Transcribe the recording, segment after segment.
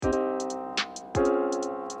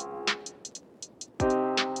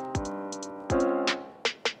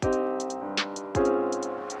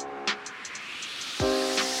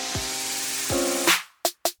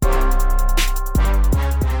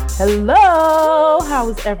Hello, how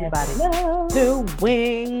is everybody Hello.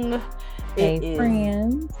 doing? Hey,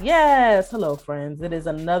 friends. Yes, hello, friends. It is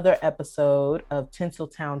another episode of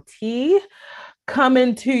Tinseltown Tea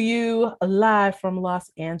coming to you live from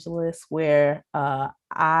Los Angeles, where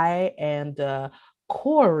I and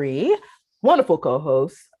Corey, wonderful co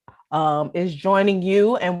host, is joining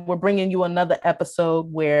you, and we're bringing you another episode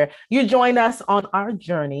where you join us on our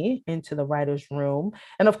journey into the writer's room.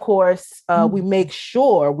 And of course, we make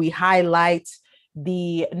sure we highlight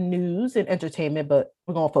the news and entertainment, but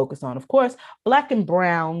we're going to focus on, of course, Black and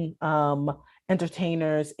Brown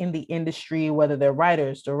entertainers in the industry, whether they're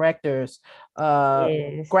writers, directors,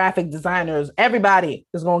 Yes. graphic designers, everybody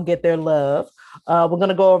is going to get their love. We're going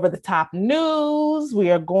to go over the top news. We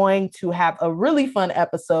are going to have a really fun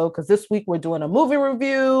episode because this week we're doing a movie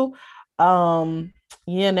review.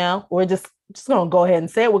 We're just going to go ahead and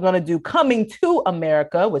say it. We're going to do Coming to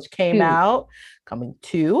America, which came out, Coming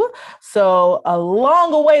to. So a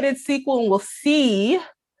long awaited sequel, and we'll see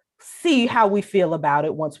how we feel about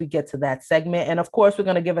it once we get to that segment. And of course, we're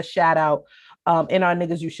going to give a shout out in our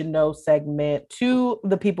Niggas You Should Know segment to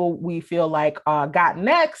the people we feel like got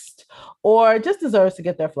next or just deserves to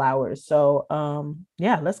get their flowers. So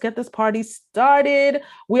let's get this party started.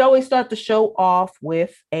 We always start the show off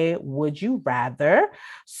with a would you rather.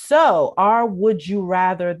 So our would you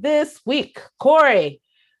rather this week, Corey,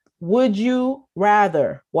 would you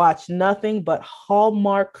rather watch nothing but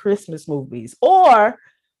Hallmark Christmas movies or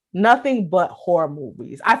nothing but horror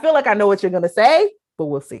movies? I feel like I know what you're going to say, but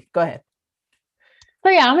we'll see. Go ahead. So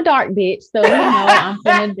yeah, I'm a dark bitch. So I'm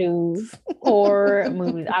gonna do horror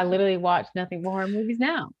movies. I literally watch nothing but horror movies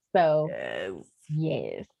now. So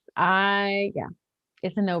yes,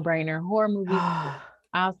 it's a no-brainer. Horror movies. I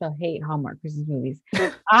also hate Hallmark Christmas movies.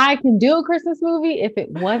 I can do a Christmas movie if it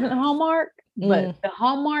wasn't Hallmark, but the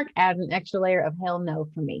Hallmark adds an extra layer of hell no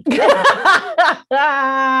for me.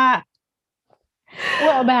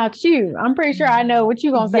 What about you? I'm pretty sure I know what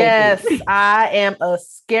you're gonna say. Yes, I am a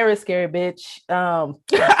scary bitch.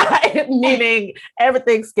 Meaning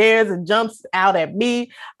everything scares and jumps out at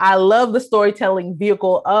me. I love the storytelling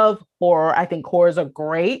vehicle of horror. I think horrors are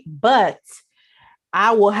great, but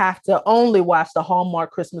I will have to only watch the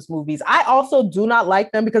Hallmark Christmas movies. I also do not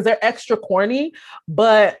like them because they're extra corny,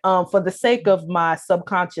 but for the sake of my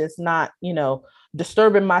subconscious not,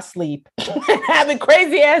 disturbing my sleep, having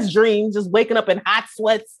crazy ass dreams, just waking up in hot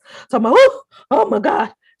sweats. So I'm like, oh my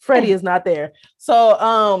God, Freddie is not there. So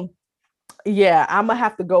I'm gonna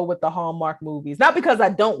have to go with the Hallmark movies. Not because I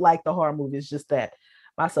don't like the horror movies, just that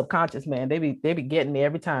my subconscious, man, they be getting me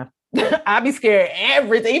every time. I be scared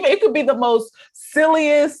everything. Even it could be the most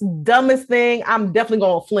silliest, dumbest thing. I'm definitely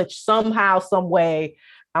gonna flinch somehow, some way.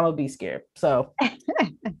 I'm gonna be scared. So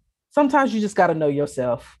sometimes you just gotta know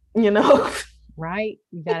yourself, Right?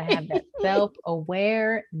 You gotta have that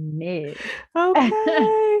self-awareness. Okay.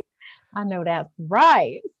 I know that's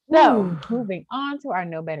right. So moving on to our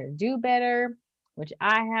Know Better, Do Better, which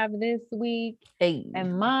I have this week.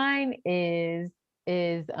 And mine is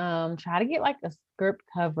try to get like a script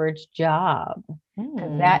coverage job.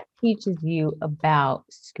 Because that teaches you about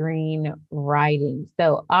screenwriting.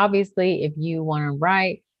 So obviously, if you want to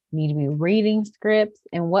write, you need to be reading scripts.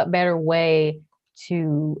 And what better way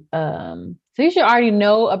to so you should already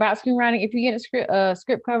know about screenwriting if you get a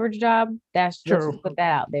script coverage job. That's true. Let's just put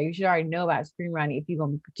that out there. You should already know about screenwriting if you're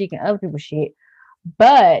gonna be critiquing other people's shit.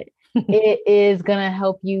 But it is gonna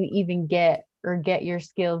help you even get your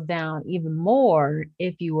skills down even more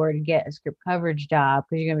if you were to get a script coverage job,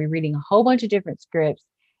 because you're gonna be reading a whole bunch of different scripts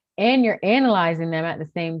and you're analyzing them at the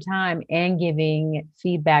same time and giving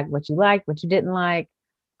feedback, what you liked, what you didn't like,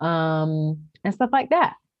 and stuff like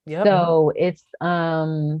that. Yep. So it's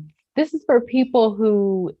this is for people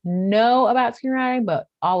who know about screenwriting but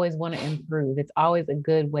always want to improve. It's always a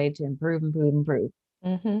good way to improve.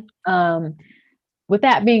 With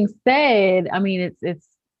that being said, I mean it's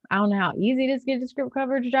I don't know how easy it is to get a script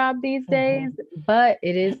coverage job these days, but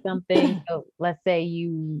it is something. So let's say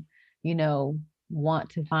you want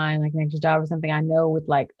to find like an extra job or something. I know with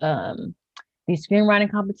like these screenwriting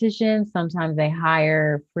competitions, sometimes they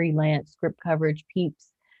hire freelance script coverage peeps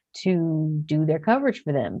to do their coverage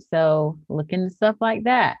for them. So look into stuff like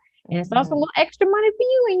that. And it's also a little extra money for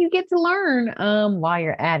you and you get to learn while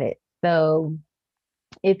you're at it. So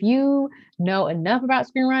if you know enough about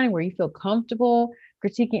screenwriting where you feel comfortable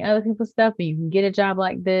critiquing other people's stuff and you can get a job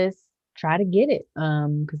like this, try to get it.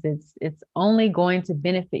 Because it's only going to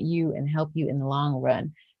benefit you and help you in the long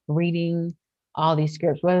run. Reading all these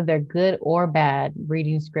scripts, whether they're good or bad,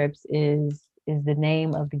 reading scripts is the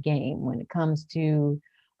name of the game when it comes to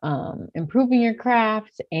improving your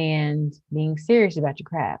craft and being serious about your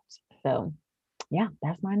craft. So yeah,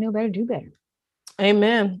 that's my know better, do better.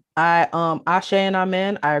 Amen. Ashe and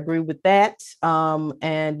amen. I agree with that.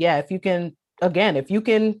 And yeah, if you can, again, if you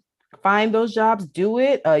can find those jobs, do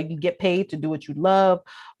it. You can get paid to do what you love,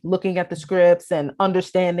 looking at the scripts and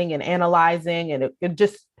understanding and analyzing, and it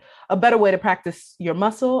just a better way to practice your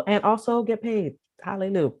muscle and also get paid.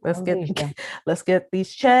 Hallelujah. Let's get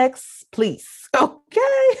these checks, please.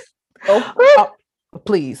 Okay. Oh,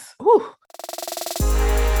 please. Whew.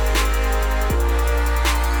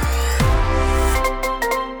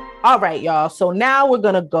 All right, y'all. So now we're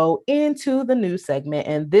going to go into the new segment.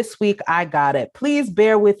 And this week I got it. Please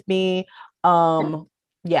bear with me.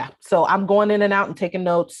 Yeah. So I'm going in and out and taking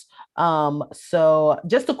notes. So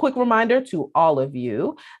just a quick reminder to all of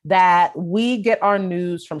you that we get our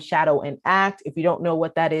news from Shadow and Act. If you don't know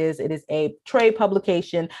what that is, it is a trade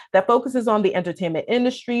publication that focuses on the entertainment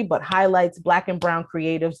industry, but highlights Black and Brown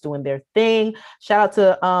creatives doing their thing. Shout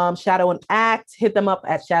out to Shadow and Act. Hit them up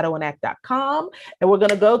at shadowandact.com. And we're going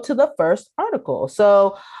to go to the first article.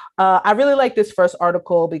 So I really like this first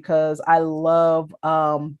article because I love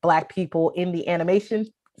Black people in the animation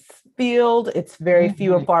field. It's very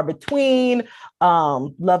few and far between.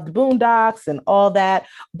 Love the Boondocks and all that.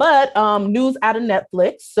 But news out of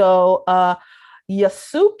Netflix. So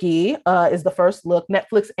Yasuki is the first look.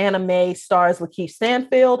 Netflix anime stars Lakeith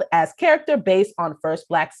Stanfield as character based on First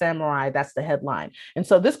Black Samurai. That's the headline. And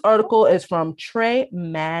so this article is from Trey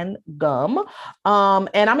Mangum.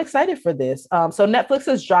 And I'm excited for this. So Netflix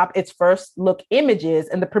has dropped its first look images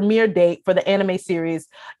and the premiere date for the anime series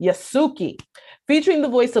Yasuki, featuring the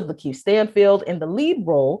voice of Lakeith Stanfield in the lead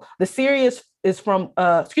role. The series is from,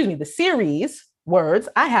 the series words,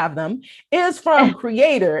 I have them, is from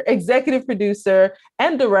creator, executive producer,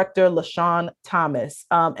 and director LaShawn Thomas.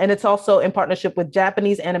 And it's also in partnership with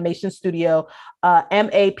Japanese animation studio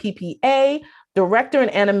MAPPA, director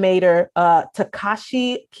and animator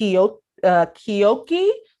Takashi Kiyoki,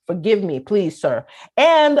 forgive me, please, sir,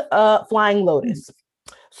 and Flying Lotus.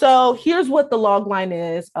 So here's what the log line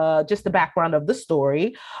is, just the background of the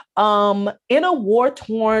story. In a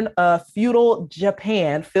war-torn feudal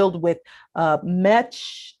Japan filled with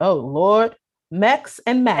mechs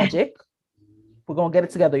and magic, we're going to get it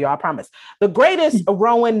together, y'all, I promise. The greatest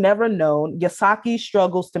Rowan never known, Yasaki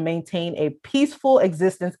struggles to maintain a peaceful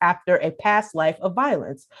existence after a past life of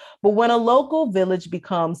violence. But when a local village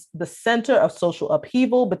becomes the center of social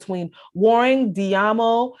upheaval between warring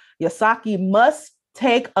Diamo, Yasaki must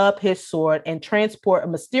take up his sword and transport a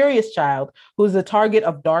mysterious child who is the target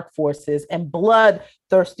of dark forces and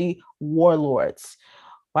bloodthirsty warlords.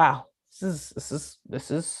 Wow. This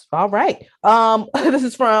is all right. This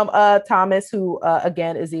is from Thomas, who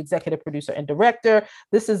again is the executive producer and director.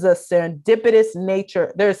 This is a serendipitous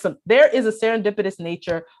nature. There is a serendipitous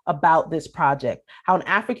nature about this project. How an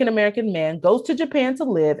African-American man goes to Japan to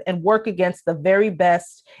live and work against the very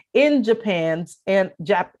best in Japan's and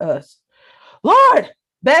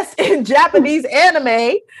best in Japanese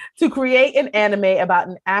anime to create an anime about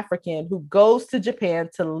an African who goes to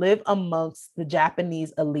Japan to live amongst the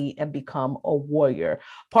Japanese elite and become a warrior.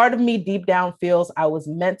 Part of me deep down feels I was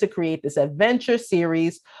meant to create this adventure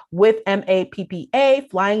series with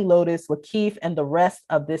MAPPA, Flying Lotus, Lakeith, and the rest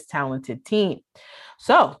of this talented team.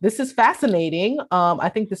 So this is fascinating. I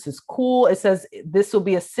think this is cool. It says this will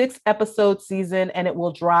be a 6-episode season and it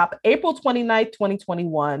will drop April 29th,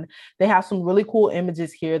 2021. They have some really cool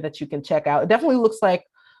images here that you can check out. It definitely looks like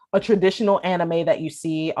a traditional anime that you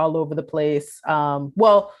see all over the place.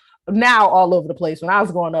 Well, now all over the place. When I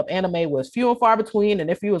was growing up, anime was few and far between. And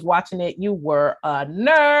if you was watching it, you were a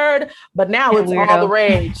nerd. But now it's all the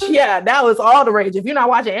rage. Yeah, now it's all the rage. If you're not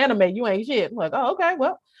watching anime, you ain't shit. I'm like, oh, okay,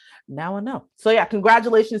 well. Now I know. So yeah,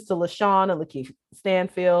 congratulations to LaShawn and Lakeith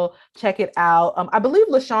Stanfield. Check it out. I believe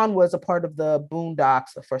LaShawn was a part of the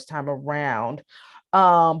Boondocks the first time around.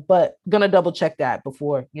 But gonna double check that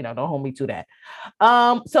before, don't hold me to that.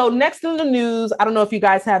 So next in the news, I don't know if you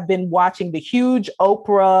guys have been watching the huge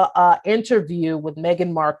Oprah interview with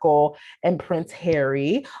Meghan Markle and Prince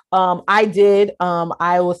Harry. I did.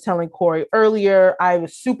 I was telling Corey earlier, I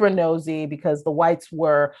was super nosy because the whites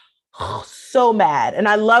were so mad. And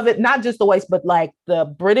I love it. Not just the whites, but like the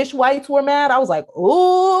British whites were mad. I was like,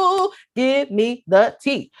 ooh, Give me the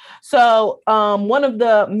tea. So one of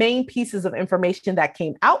the main pieces of information that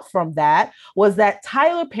came out from that was that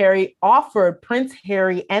Tyler Perry offered Prince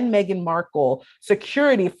Harry and Meghan Markle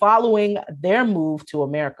security following their move to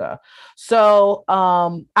America. So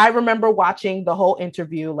I remember watching the whole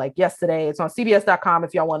interview like yesterday. It's on CBS.com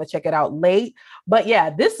if y'all want to check it out late. But yeah,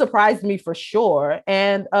 this surprised me for sure.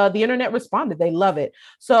 And the internet responded. They love it.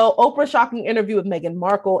 So Oprah's shocking interview with Meghan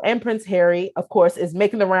Markle and Prince Harry, of course, is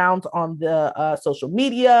making the rounds on the social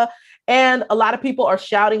media. And a lot of people are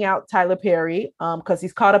shouting out Tyler Perry because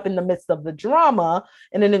he's caught up in the midst of the drama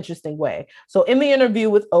in an interesting way. So in the interview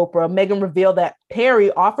with Oprah, Meghan revealed that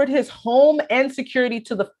Perry offered his home and security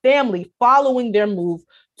to the family following their move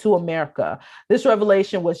to America. This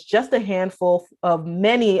revelation was just a handful of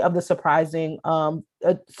many of the surprises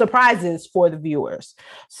for the viewers.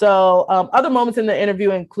 So other moments in the interview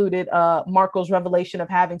included Markle's revelation of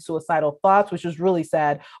having suicidal thoughts, which was really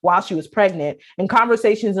sad while she was pregnant, and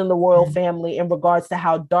conversations in the royal family in regards to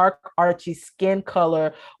how dark Archie's skin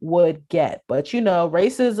color would get. But you know,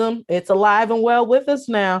 racism, it's alive and well with us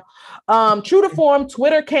now. True to form,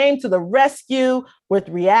 Twitter came to the rescue with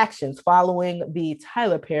reactions following the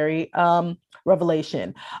Tyler Perry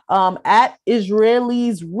revelation. At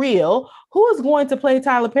Israelis Real, who is going to play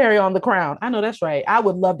Tyler Perry on The Crown? I know that's right. I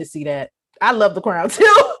would love to see that. I love The Crown too.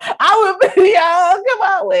 I would be, come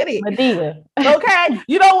on with it. Madea. Okay.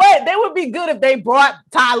 You know what? They would be good if they brought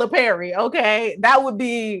Tyler Perry. Okay. That would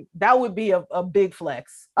be a big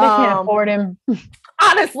flex. They can't afford him.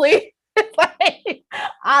 Honestly. Like,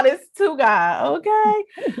 honest to God. Okay.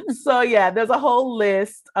 So yeah, there's a whole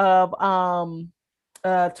list of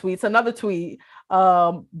tweets. Another tweet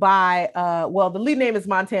by the lead name is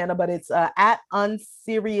Montana, but it's at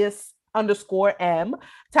unserious_M.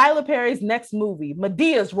 Tyler Perry's next movie,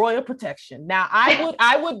 Medea's Royal Protection. Now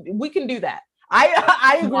we can do that.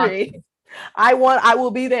 I agree. I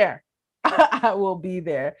will be there. I will be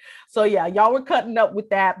there. So yeah, y'all were cutting up with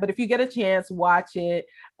that, but if you get a chance, watch it.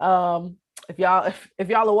 If y'all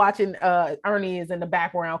are watching, Ernie is in the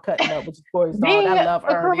background cutting up, which of course I love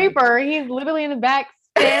Ernie. Creeper. He's literally in the back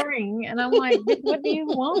staring, and I'm like, what do you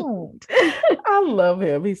want? I love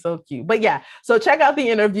him. He's so cute. But yeah, so check out the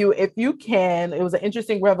interview if you can. It was an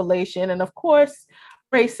interesting revelation, and of course,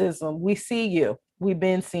 racism. We see you. We've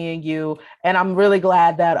been seeing you, and I'm really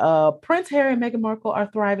glad that Prince Harry and Meghan Markle are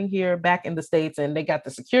thriving here back in the States, and they got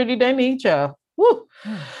the security they need. Woo!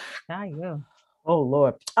 There you go. Oh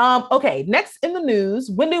Lord. Okay. Next in the news,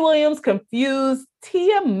 Wendy Williams confused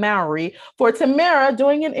Tia Mowry for Tamara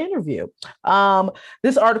during an interview.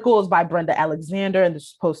 This article is by Brenda Alexander, and this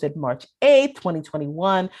was posted March 8th,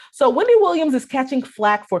 2021. So Wendy Williams is catching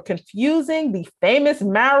flack for confusing the famous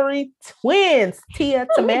Mowry twins, Tia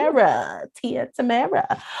Tamara.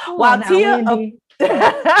 While Tia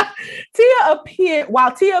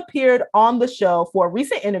appeared on the show for a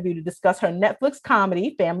recent interview to discuss her Netflix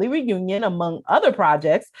comedy Family Reunion, among other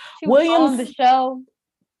projects. On the show.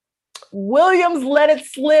 Williams let it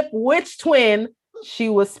slip which twin she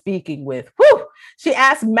was speaking with. Whew! She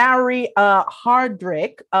asked Mowry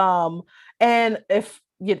Hardrick, Hardrick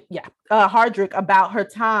about her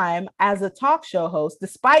time as a talk show host,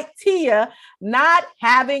 despite Tia not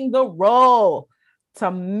having the role.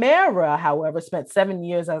 Tamara, however, spent 7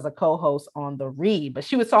 years as a co-host on The Read, but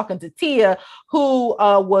she was talking to Tia, who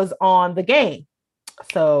was on The Game.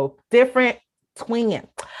 So different twin.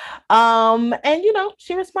 And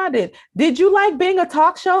she responded, "Did you like being a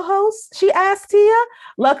talk show host?" she asked Tia.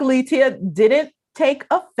 Luckily, Tia didn't take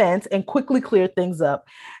offense and quickly cleared things up.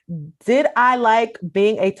 "Did I like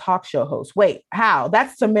being a talk show host? Wait, how?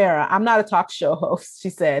 That's Tamara. I'm not a talk show host," she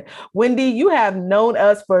said. "Wendy, you have known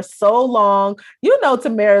us for so long. You know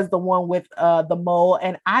Tamara is the one with the mole,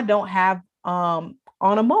 and I don't have on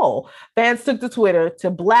a mole." Fans took to Twitter to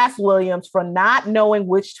blast Williams for not knowing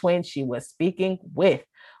which twin she was speaking with.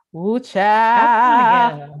 Ooh,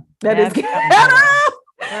 child. That is ghetto.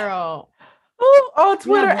 Girl. Ooh, on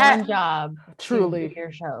Twitter at job. Truly.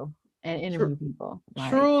 Your show and interview people. Like,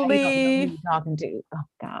 truly. Who talking to. Oh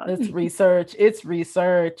God. It's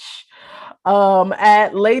research.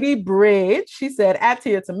 At Lady Bridge, she said, "At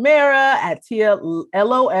Tia Tamara, at Tia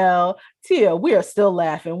LOL. Tia, we are still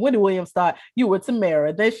laughing. Wendy Williams thought you were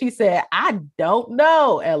Tamara." Then she said, "I don't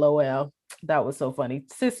know, LOL." That was so funny.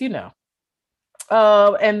 Sis,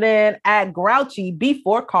 and then at Grouchy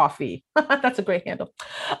Before Coffee. That's a great handle.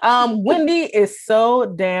 Wendy is so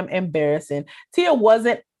damn embarrassing. Tia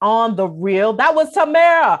wasn't on The Real. That was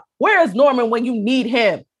Tamara. Where is Norman when you need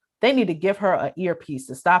him? They need to give her an earpiece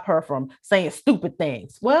to stop her from saying stupid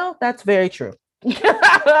things. Well, that's very true.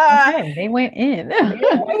 Okay, they went in.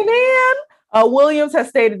 Williams has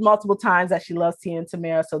stated multiple times that she loves Tia and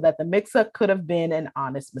Tamera, so that the mix-up could have been an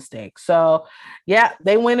honest mistake. So, yeah,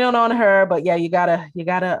 they went in on her, but yeah, you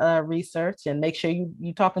gotta research and make sure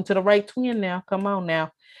you talking to the right twin now. Come on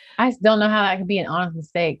now. I just don't know how that could be an honest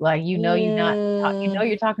mistake. Like you're not,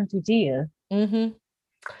 you're talking to Tia. Mm-hmm.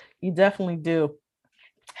 You definitely do.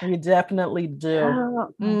 You definitely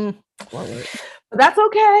do. But that's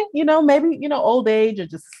okay. Maybe old age or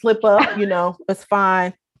just slip up. It's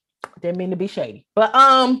fine. Didn't mean to be shady, but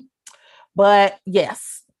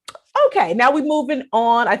yes. Okay, now we're moving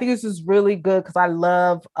on. I think this is really good because I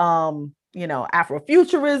love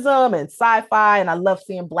Afrofuturism and sci-fi, and I love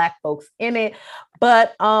seeing Black folks in it.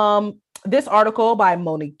 But this article by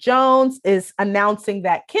Monique Jones is announcing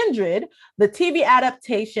that Kindred, the TV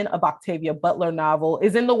adaptation of Octavia Butler novel,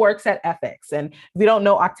 is in the works at FX. And if you don't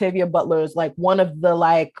know, Octavia Butler is like one of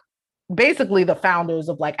the basically the founders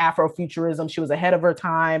of Afrofuturism. She was ahead of her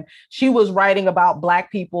time. She was writing about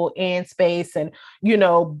Black people in space and,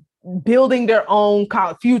 building their own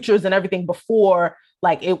futures and everything before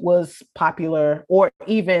it was popular or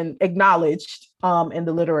even acknowledged in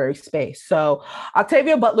the literary space. So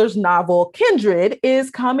Octavia Butler's novel Kindred is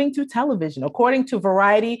coming to television. According to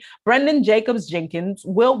Variety, Brendan Jacobs Jenkins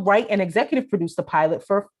will write and executive produce the pilot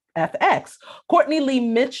for FX. Courtney Lee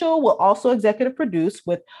Mitchell will also executive produce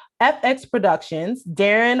with FX Productions,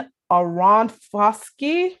 Darren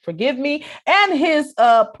Aronofsky, forgive me, and his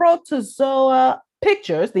Protozoa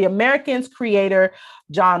Pictures, the Americans creator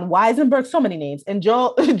John Weisenberg, so many names, and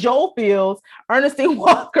Joel Fields, Ernestine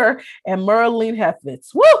Walker, and Merlene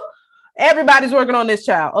Heflitz. Woo! Everybody's working on this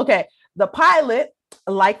child. Okay, the pilot,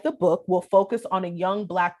 like the book, will focus on a young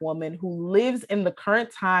Black woman who lives in the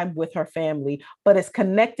current time with her family, but is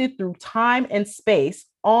connected through time and space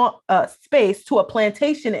to a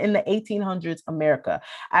plantation in the 1800s America.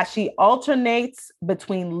 As she alternates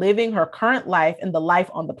between living her current life and the life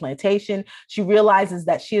on the plantation, she realizes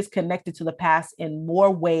that she is connected to the past in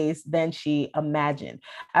more ways than she imagined.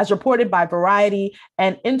 As reported by Variety,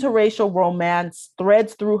 an interracial romance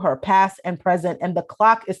threads through her past and present, and the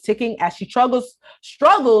clock is ticking as she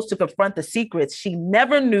struggles to confront the secrets she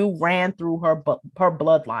never knew ran through her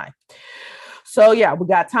bloodline. So yeah, we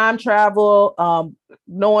got time travel,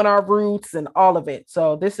 knowing our roots and all of it.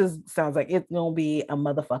 So this sounds like it's gonna be a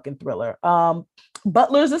motherfucking thriller.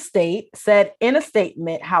 Butler's estate said in a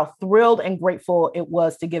statement how thrilled and grateful it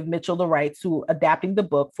was to give Mitchell the rights to adapting the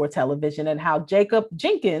book for television, and how Jacob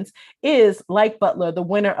Jenkins is, like Butler, the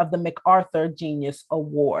winner of the MacArthur Genius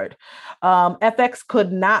Award. FX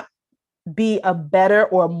could not be a better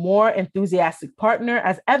or more enthusiastic partner,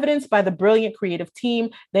 as evidenced by the brilliant creative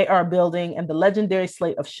team they are building and the legendary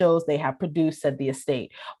slate of shows they have produced, said the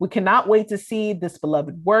estate. We cannot wait to see this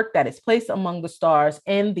beloved work that is placed among the stars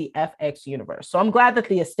in the FX universe. So I'm glad that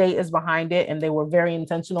the estate is behind it, and they were very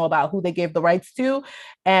intentional about who they gave the rights to.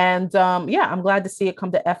 And I'm glad to see it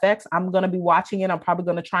come to FX. I'm going to be watching it. I'm probably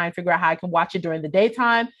going to try and figure out how I can watch it during the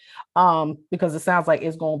daytime because it sounds like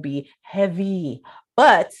it's going to be heavy.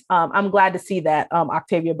 But I'm glad to see that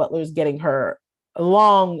Octavia Butler is getting her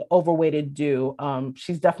long overweighted due.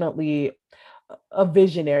 She's definitely a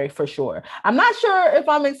visionary for sure. I'm not sure if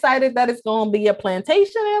I'm excited that it's going to be a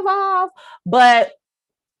plantation involved, but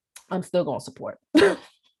I'm still going to support.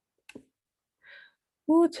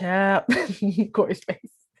 Ooh, chap. Corey's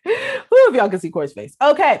face. Ooh, if y'all can see Corey's face.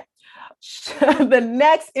 Okay. The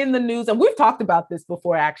next in the news, and we've talked about this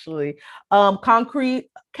before actually,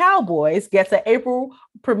 Concrete Cowboys gets an April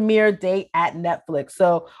premiere date at Netflix.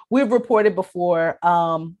 So we've reported before,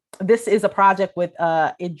 this is a project with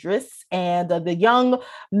Idris and the young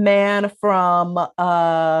man from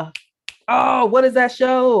what is that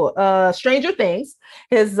show? Stranger Things.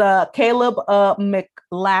 His Caleb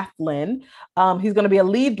McLaughlin. He's going to be a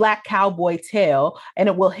lead Black cowboy tale, and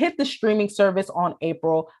it will hit the streaming service on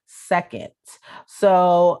April 2nd.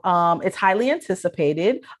 So it's highly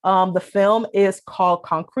anticipated. The film is called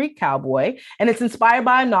Concrete Cowboy, and it's inspired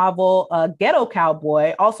by a novel, Ghetto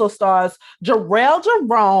Cowboy. Also stars Jarrell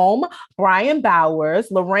Jerome, Brian Bowers,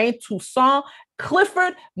 Lorraine Toussaint,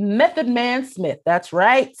 Clifford Method Man Smith. That's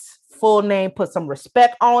right. Full name, put some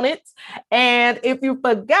respect on it. And if you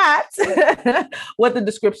forgot what the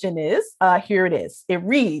description is, here it is. It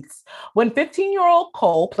reads, when 15-year-old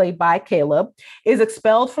Cole, played by Caleb, is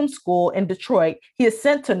expelled from school in Detroit, he is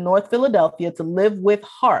sent to North Philadelphia to live with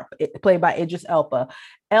Harp, played by Idris Elba,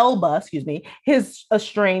 his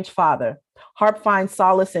estranged father. Harp finds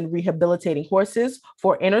solace in rehabilitating horses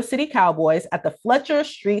for inner city cowboys at the Fletcher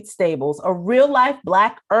Street Stables, a real-life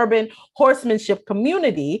Black urban horsemanship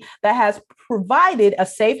community that has provided a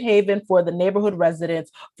safe haven for the neighborhood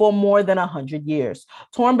residents for more than 100 years.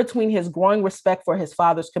 Torn between his growing respect for his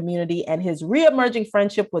father's community and his re-emerging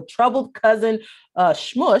friendship with troubled cousin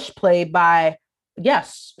Shmush, played by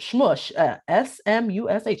Shmush,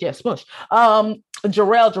 S-M-U-S-H, Shmush.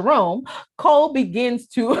 Jarrell Jerome, Cole begins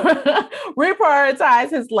to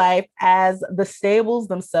reprioritize his life as the stables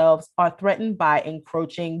themselves are threatened by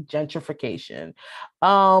encroaching gentrification.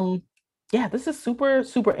 This is super,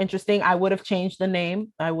 super interesting. I would have changed the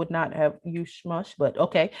name. I would not have used Shmush, but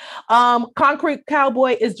okay. Concrete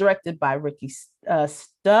Cowboy is directed by Ricky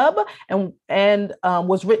Stubb and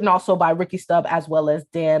was written also by Ricky Stubb as well as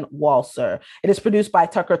Dan Walser. It is produced by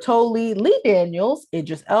Tucker Tolley, Lee Daniels,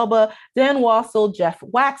 Idris Elba, Dan Wassel, Jeff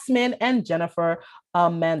Waxman, and Jennifer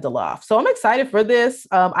Mandaloff. So I'm excited for this.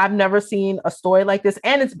 I've never seen a story like this,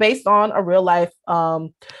 and it's based on a real life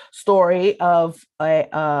story of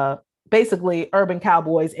a basically urban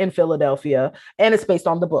cowboys in Philadelphia, and it's based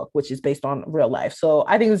on the book, which is based on real life. So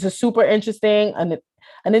I think this is super interesting and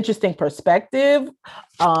an interesting perspective,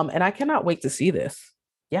 and I cannot wait to see this.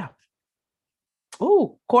 Yeah.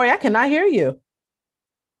 Oh, Corey, I cannot hear you.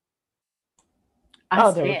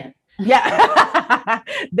 Yeah.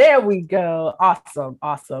 There we go.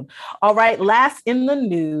 Awesome. All right. Last in the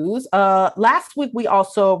news. Last week we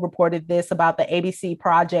also reported this about the ABC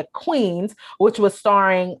project Queens, which was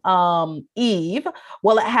starring Eve.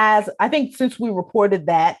 Well, it has, I think since we reported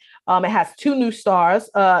that, it has 2 new stars,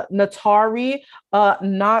 Natari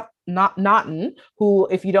Naughton, who,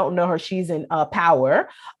 if you don't know her, she's in Power.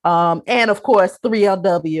 And of course,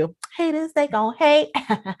 3LW. Haters, they gon' hate.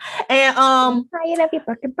 And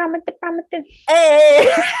hey,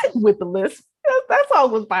 with the list. That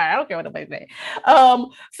song was fire. I don't care what anybody say.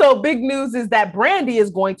 So big news is that Brandy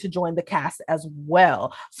is going to join the cast as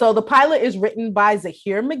well. So the pilot is written by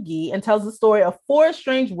Zahir McGee and tells the story of 4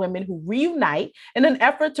 estranged women who reunite in an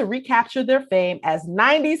effort to recapture their fame as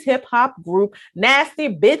 90s hip hop group Nasty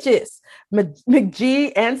Bitches.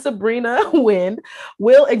 McGee and Sabrina Wind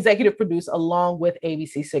will executive produce along with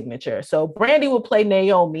ABC Signature. So Brandy will play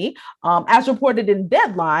Naomi. As reported in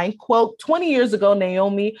Deadline, quote, 20 years ago,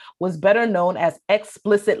 Naomi was better known as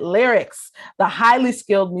Explicit Lyrics, the highly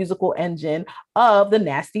skilled musical engine of the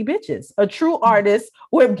Nasty Bitches. A true artist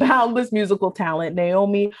with boundless musical talent,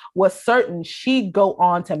 Naomi was certain she'd go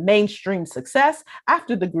on to mainstream success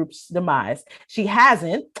after the group's demise. She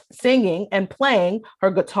hasn't, singing and playing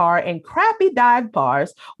her guitar in crappy dive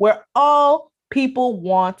bars where all people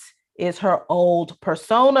want is her old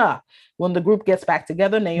persona. When the group gets back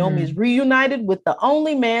together, Naomi is reunited with the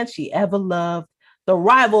only man she ever loved, the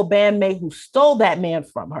rival bandmate who stole that man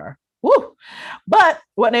from her. Woo. But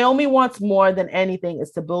what Naomi wants more than anything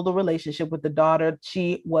is to build a relationship with the daughter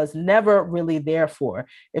she was never really there for,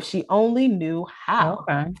 if she only knew how.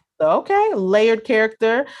 Okay, layered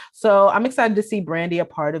character. So I'm excited to see Brandy a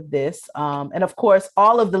part of this. And of course,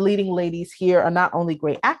 all of the leading ladies here are not only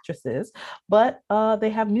great actresses, but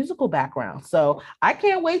they have musical backgrounds. So I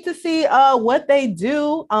can't wait to see what they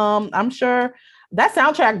do. I'm sure that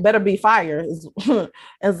soundtrack better be fire.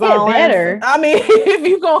 As better. I mean, if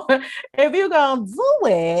you're gonna do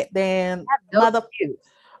it, then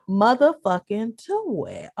motherfucking do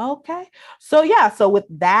it. Okay. So yeah. So with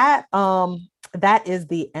that, that is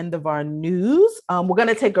the end of our news. We're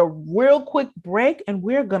gonna take a real quick break, and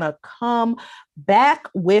we're gonna come back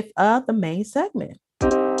with the main segment.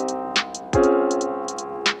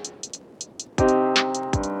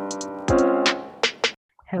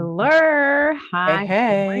 Hello. Hi,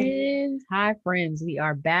 friends. Hi, friends. We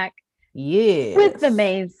are back with the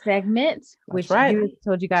main segment, which you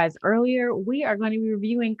told you guys earlier. We are going to be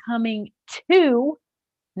reviewing Coming to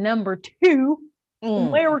Number 2,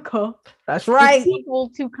 America. That's right. The sequel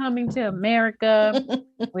to Coming to America,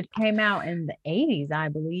 which came out in the 80s, I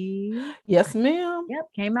believe. Yes, ma'am. Yep,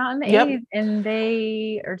 came out in the 80s, and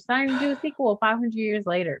they are starting to do a sequel 500 years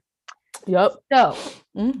later. Yep. So,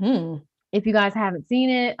 if you guys haven't seen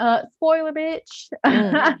it, spoiler bitch,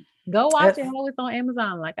 go watch it. It's on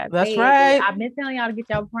Amazon, like I said. That's right. I've been telling y'all to get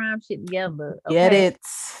y'all Prime shit together. Okay? Get it.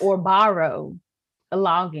 Or borrow a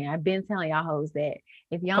login. I've been telling y'all hoes that.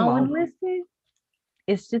 If y'all want to listen,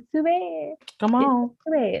 it's just too bad. Come on. It's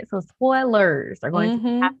too bad. So spoilers are going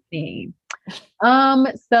to be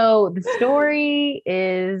happening. So the story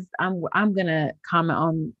is, I'm gonna comment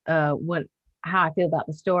on how I feel about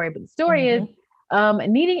the story, but the story is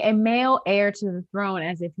Needing a male heir to the throne,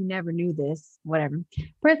 as if he never knew this, whatever.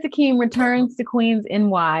 Prince Akeem returns to Queens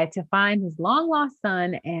NY to find his long lost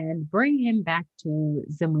son and bring him back to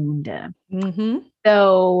Zamunda. Mm-hmm.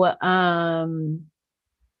 So,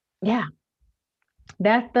 yeah,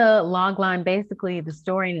 that's the log line, basically the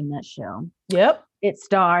story in a nutshell. Yep. It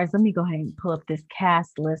stars, let me go ahead and pull up this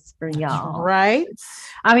cast list for y'all. Right.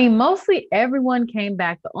 I mean, mostly everyone came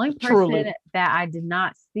back. The only person that I did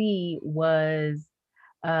not see was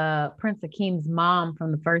Prince Akeem's mom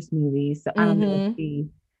from the first movie. So I don't know if she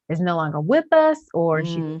is no longer with us or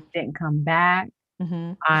she didn't come back.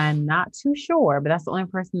 I'm not too sure, but that's the only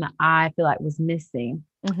person that I feel like was missing.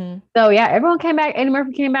 So yeah, everyone came back. Eddie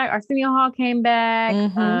Murphy came back. Arsenio Hall came back.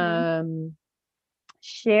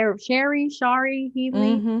 Shari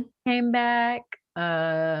Healy came back.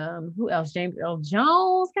 Who else? James Earl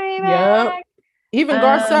Jones came back. Even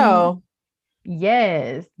Garcelle.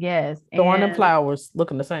 Yes. Thorn and Flowers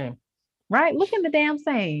looking the same. Right, looking the damn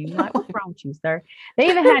same. Like, what's wrong with you, sir? They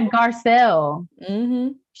even had Garcelle.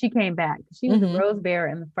 She came back. She was a Rose Bear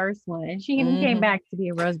in the first one, and she even came back to be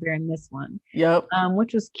a Rose Bear in this one. Yep.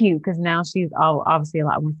 Which was cute because now she's obviously a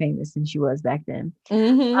lot more famous than she was back then.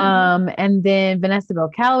 And then Vanessa Bell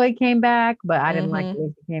Calloway came back, but I didn't like the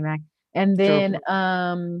way she came back. And then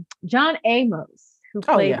John Amos, who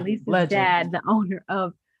played Lisa's dad, the owner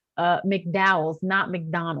of McDowell's, not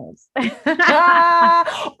McDonald's.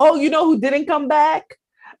 Oh, you know who didn't come back?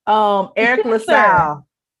 Eric LaSalle.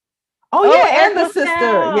 And the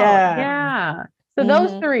sister. Yeah. So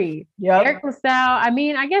those three. Eric LaSalle. I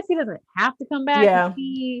mean, I guess he doesn't have to come back. Yeah.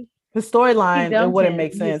 The storyline, it wouldn't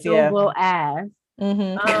make sense. Little ass.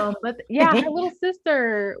 But yeah, her little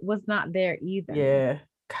sister was not there either. Yeah.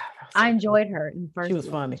 God, I enjoyed her in the first. She was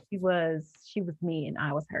funny. She was me and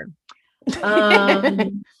I was her.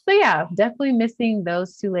 So yeah, definitely missing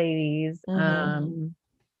those two ladies. But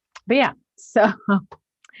yeah, so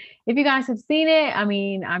if you guys have seen it, I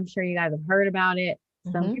mean, I'm sure you guys have heard about it.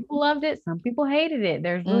 Some people loved it, some people hated it.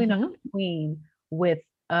 There's really no between with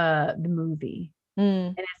the movie.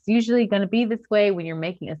 And it's usually going to be this way when you're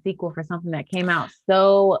making a sequel for something that came out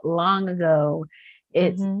so long ago.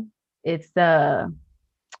 It's 2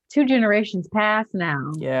 generations past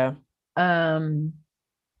now. Yeah.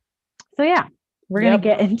 So yeah, we're going to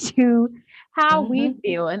get into how we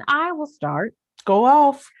feel. And I will start. Go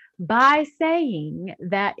off. By saying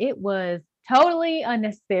that it was totally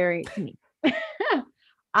unnecessary to me.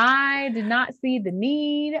 I did not see the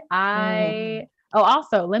need.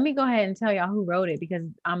 Also, let me go ahead and tell y'all who wrote it because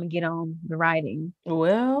I'm going to get on the writing.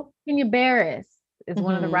 Well, Kenya Barris is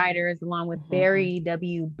one of the writers along with Barry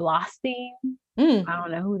W. Blostein. I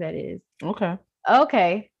don't know who that is. Okay.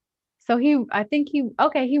 So he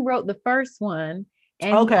wrote the first one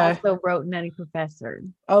and he also wrote Nutty Professor.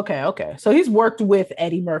 Okay. So he's worked with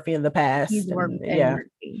Eddie Murphy in the past. He's worked with Eddie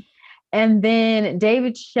Murphy. And then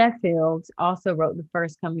David Sheffield also wrote the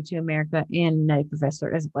first Coming to America and Nutty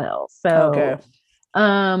Professor as well. So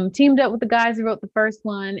teamed up with the guys who wrote the first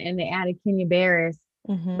one and they added Kenya Barris.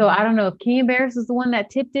 So I don't know if Kenya Barris was the one that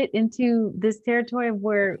tipped it into this territory of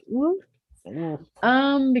where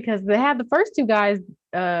because they had the first 2 guys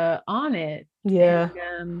on it. Yeah.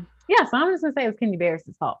 And, so I'm just gonna say it was Kenya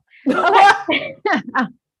Barris's fault. Okay.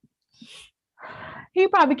 He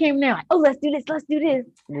probably came in there like, let's do this.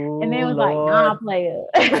 Ooh, and they was like, nah, player.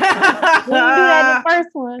 We didn't do that in the first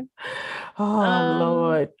one. Oh,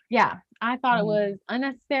 Lord. Yeah, I thought it was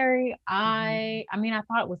unnecessary. I mean, I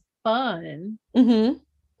thought it was fun. It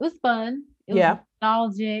was fun. It was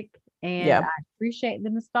nostalgic. And I appreciate the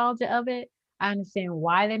nostalgia of it. I understand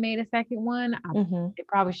why they made a second one. They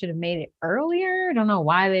probably should have made it earlier. I don't know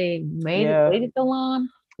why they waited so long.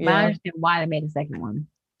 But I understand why they made a second one.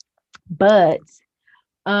 But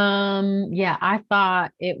I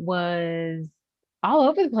thought it was all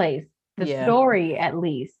over the place. The story, at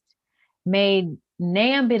least, made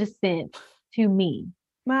nan bit of sense to me.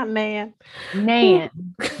 Not Nan. Nan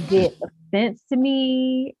did sense to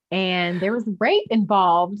me, and there was rape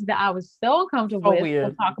involved that I was so uncomfortable with. Weird.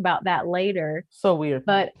 We'll talk about that later. So weird.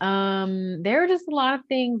 But there were just a lot of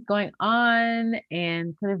things going on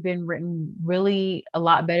and could have been written really a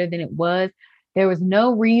lot better than it was. There was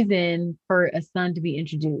no reason for a son to be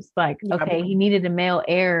introduced. Like, okay, he needed a male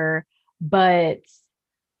heir, but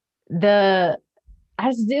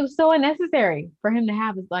it was so unnecessary for him to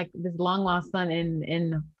have this long lost son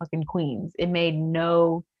in fucking Queens. It made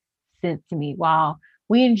no sense to me. While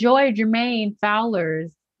we enjoyed Jermaine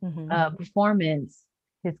Fowler's performance,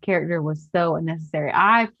 his character was so unnecessary.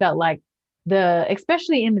 I felt like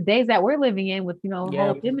especially in the days that we're living in with the whole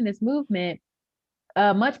feminist movement,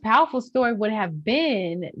 a much powerful story would have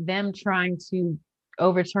been them trying to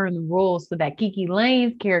overturn the rules so that Kiki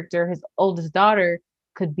Lane's character, his oldest daughter,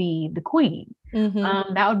 could be the queen. Mm-hmm.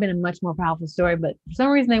 That would have been a much more powerful story. But for some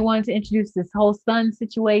reason, they wanted to introduce this whole son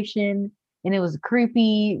situation, and it was a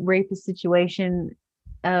creepy rapist situation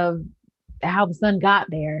of how the son got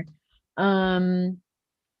there.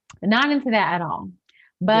 Not into that at all.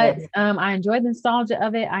 But I enjoyed the nostalgia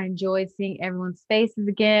of it. I enjoyed seeing everyone's faces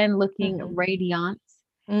again, looking radiant.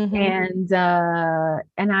 And I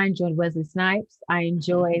enjoyed Wesley Snipes. I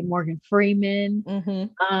enjoyed Morgan Freeman.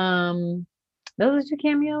 Those are 2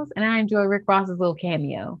 cameos, and I enjoy Rick Ross's little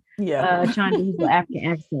cameo. Trying to do his little African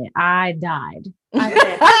accent. I died. I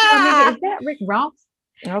said, "Oh, is that Rick Ross?"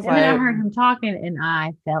 And then I heard him talking, and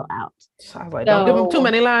I fell out. I was like, "Don't give him too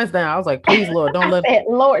many lines now." I was like, "Please, Lord, don't let."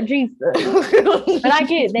 Lord Jesus. But I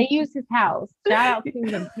get it. They used his house. Shout out to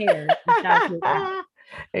them pairs. Shout out to his house.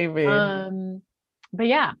 Amen. But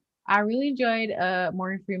yeah, I really enjoyed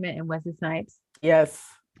Morgan Freeman and Wesley Snipes. Yes.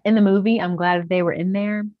 In the movie, I'm glad that they were in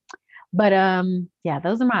there. But yeah,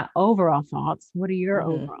 those are my overall thoughts. What are your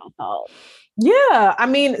overall thoughts? Yeah, I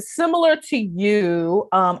mean, similar to you,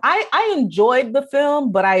 I enjoyed the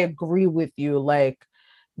film, but I agree with you. Like,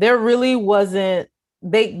 there really wasn't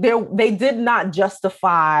they did not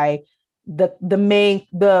justify the main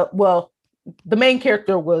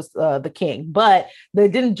character was the king, but they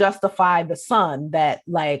didn't justify the son that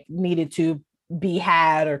like needed to be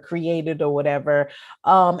had or created or whatever.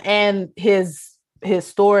 And his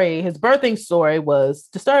birthing story was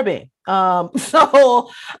disturbing. So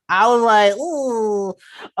I was like, ooh.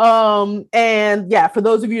 And yeah, for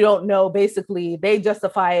those of you who don't know, basically they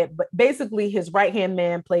justify it, but basically his right-hand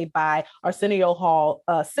man, played by Arsenio Hall,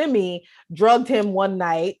 Simi, drugged him one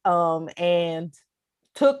night, and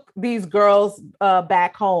took these girls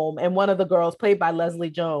back home. And one of the girls, played by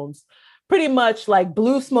Leslie Jones, pretty much like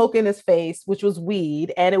blew smoke in his face, which was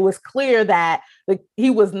weed. And it was clear that he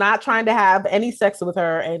was not trying to have any sex with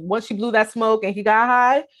her. And once she blew that smoke and he got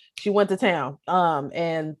high, she went to town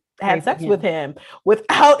and had sex with him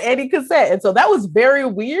without any consent. And so that was very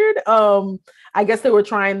weird. I guess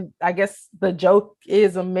the joke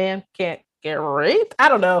is a man can't get raped. I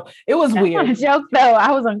don't know. It was weird. Not a joke though.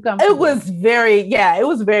 I was uncomfortable. It was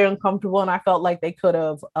very uncomfortable. And I felt like they could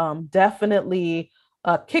have definitely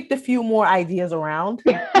kicked a few more ideas around.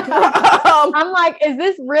 I'm like, is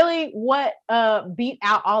this really what beat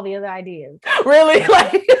out all the other ideas? Really?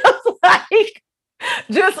 Like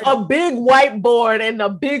just a big whiteboard and a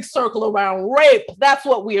big circle around rape. That's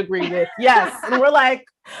what we agree with. Yes. And I'm like,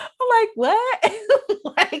 what?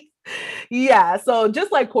 Like, yeah. So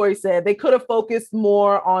just like Corey said, they could have focused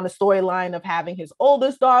more on the storyline of having his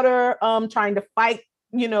oldest daughter trying to fight,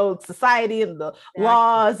 society and the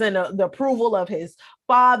laws and the approval of his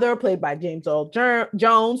father, played by James Earl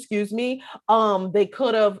Jones. They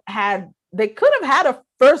could have had a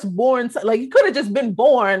firstborn, like he could have just been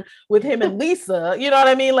born with him and Lisa. You know what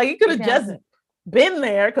I mean? Like he could have just been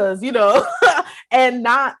there because and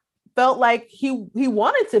not felt like he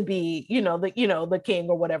wanted to be the king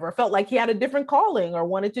or whatever. Felt like he had a different calling or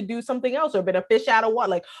wanted to do something else or been a fish out of water,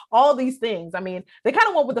 like all these things. I mean, they kind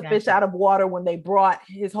of went with the fish out of water when they brought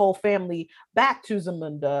his whole family back to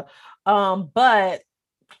Zamunda. But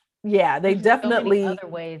yeah, they definitely so many other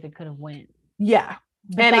ways it could have went. Yeah.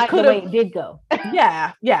 And it could have did go.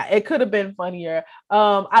 yeah, it could have been funnier.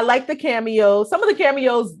 I like the cameos. Some of the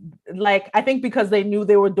cameos, like I think because they knew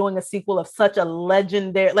they were doing a sequel of such a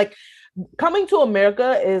legendary, like Coming to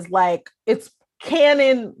America is like it's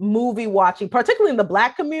canon movie watching, particularly in the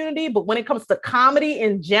Black community. But when it comes to comedy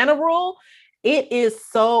in general, it is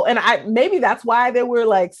so, and maybe that's why they were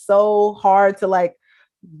like so hard to like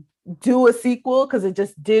do a sequel, because it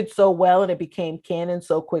just did so well and it became canon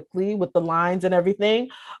so quickly with the lines and everything.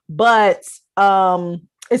 But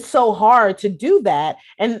it's so hard to do that.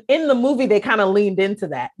 And in the movie, they kind of leaned into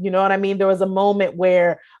that. You know what I mean? There was a moment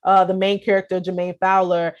where the main character, Jermaine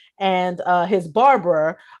Fowler, and his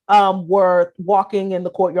barber were walking in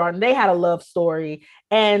the courtyard, and they had a love story.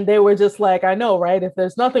 And they were just like, I know, right? If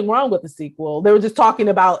there's nothing wrong with the sequel, they were just talking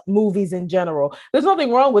about movies in general. There's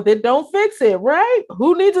nothing wrong with it. Don't fix it, right?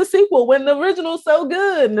 Who needs a sequel when the original's so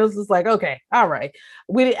good? And it was just like, okay, all right.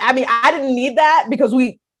 I didn't need that because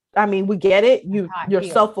we get it. You're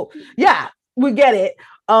self. Yeah, we get it.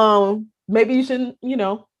 Maybe you shouldn't,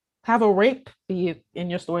 have a rape be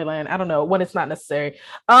in your storyline. I don't know, when it's not necessary.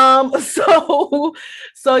 So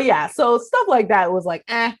yeah, so stuff like that was like,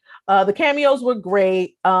 the cameos were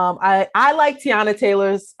great. I like Tiana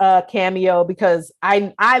Taylor's cameo because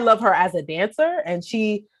I love her as a dancer, and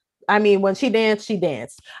I mean, when she danced, she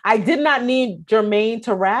danced. I did not need Jermaine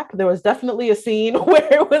to rap. There was definitely a scene where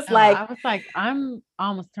it was like, I was like, I'm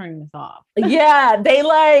almost turning this off. Yeah, they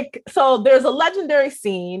like, so there's a legendary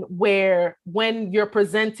scene where when you're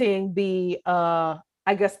presenting the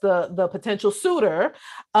I guess the potential suitor,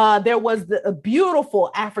 there was a beautiful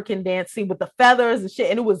African dance scene with the feathers and shit,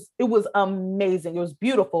 and it was amazing. It was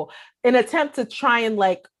beautiful. An attempt to try and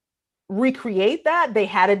like recreate that, they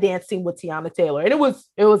had a dance scene with Tiana Taylor, and it was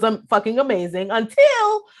fucking amazing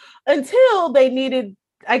until they needed,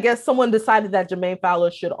 I guess someone decided that Jermaine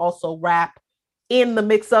Fowler should also rap in the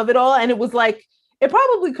mix of it all, and it was like it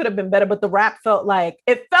probably could have been better, but the rap felt like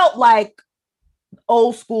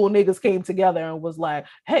old school niggas came together and was like,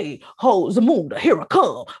 "Hey, ho, Zamunda, here I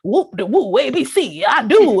come, whoop de woo, ABC, I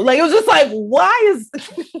do." Like it was just like, why is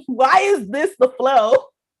this the flow?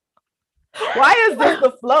 Why is this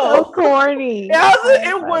the flow? So corny.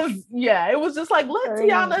 It was just like, let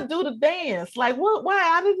Tiana do the dance. Like, what? Why?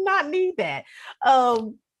 I did not need that.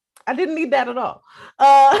 I didn't need that at all.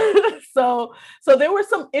 So there were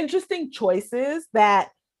some interesting choices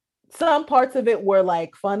that some parts of it were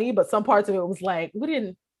like funny, but some parts of it was like, we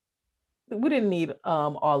didn't need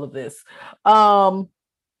all of this.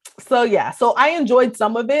 So I enjoyed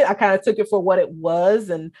some of it. I kind of took it for what it was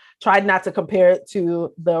and tried not to compare it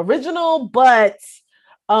to the original, but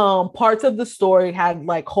parts of the story had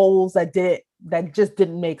like holes that just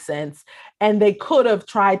didn't make sense. And they could have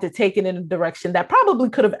tried to take it in a direction that probably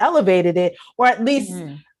could have elevated it, or at least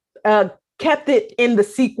kept it in the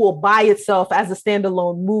sequel by itself as a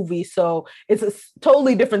standalone movie. So it's a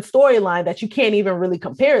totally different storyline that you can't even really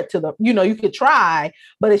compare it to you could try,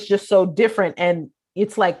 but it's just so different. And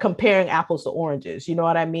it's like comparing apples to oranges, you know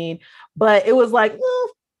what I mean? But it was like,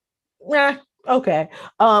 okay.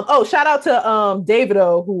 Shout out to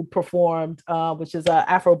Davido, who performed, which is an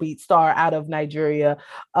Afrobeat star out of Nigeria.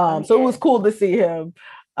 So it was cool to see him.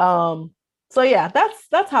 So yeah,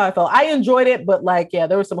 that's how I felt. I enjoyed it, but like, yeah,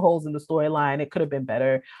 there were some holes in the storyline. It could have been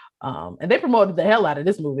better. And they promoted the hell out of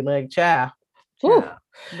this movie, like, child. Yeah,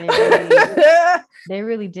 they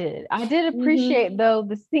really did. I did appreciate though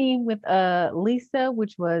the scene with Lisa,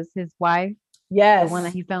 which was his wife. Yes, the one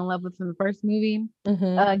that he fell in love with from the first movie.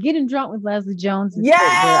 Getting drunk with Leslie Jones. Yes,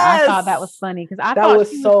 I thought that was funny because I thought she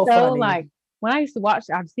was so funny. Like when I used to watch,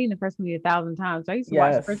 I've seen the first movie 1,000 times. So I used to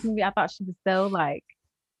watch the first movie. I thought she was so like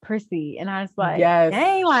prissy, and I was like,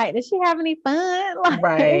 dang, like, does she have any fun? Like,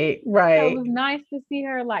 right. So it was nice to see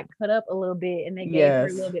her like cut up a little bit, and they gave her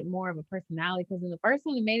a little bit more of a personality, because in the first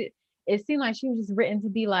one it seemed like she was just written to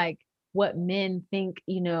be like what men think,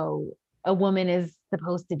 a woman is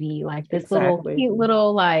supposed to be, like this little cute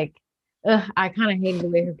little like. I kind of hated the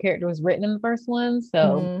way her character was written in the first one,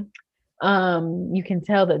 so you can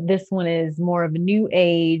tell that this one is more of a new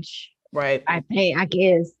age, right? I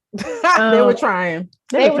guess. They were trying.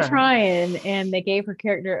 They were trying, and they gave her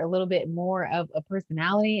character a little bit more of a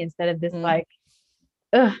personality instead of this like,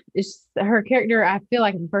 it's her character. I feel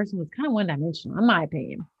like in the first one was kind of one-dimensional, in my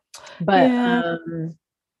opinion. But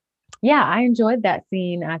I enjoyed that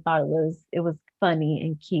scene. I thought it was funny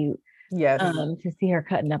and cute. Yes. To see her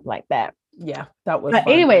cutting up like that. Yeah, that was.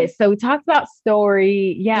 Anyway, so we talked about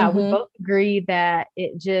story. Yeah, we both agreed that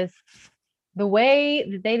it just, the way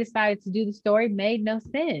that they decided to do the story made no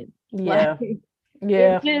sense. Yeah.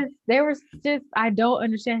 There was just, I don't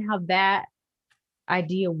understand how that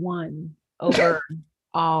idea won over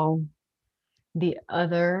all the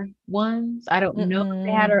other ones. I don't know if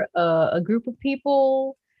they had a group of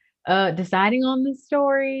people deciding on this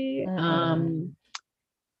story.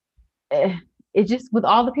 It just, with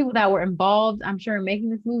all the people that were involved, I'm sure in making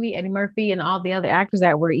this movie, Eddie Murphy and all the other actors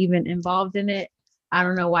that were even involved in it, I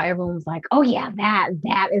don't know why everyone was like, oh yeah,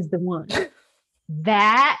 that is the one.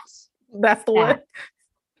 That's the one.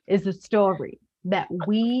 Is the story that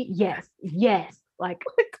yes. Like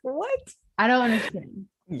what? I don't understand.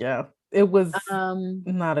 Yeah, it was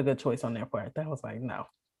not a good choice on their part. That was like, no.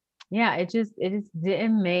 Yeah, it just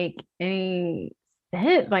didn't make any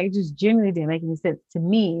sense. Like, it just genuinely didn't make any sense to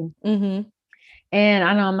me. And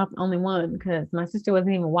I know I'm not the only one, because my sister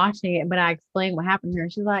wasn't even watching it, but I explained what happened to her.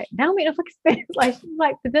 She's like, that don't make no fucking sense. Like, she's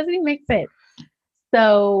like, that doesn't even make sense.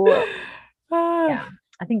 So yeah,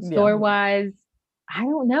 I think story-wise, I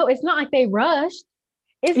don't know. It's not like they rushed.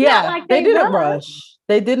 It's not like they didn't rush.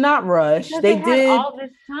 They did not rush. They did all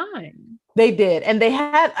this time. They did. And they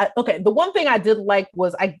had, the one thing I did like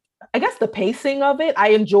was, I guess the pacing of it. I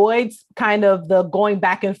enjoyed kind of the going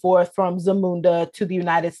back and forth from Zamunda to the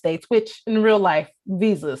United States, which in real life,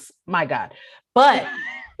 visas, my God. But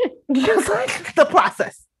just like the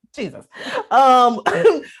process. Jesus.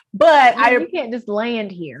 But you can't just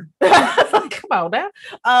land here. Come on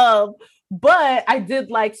now. But I did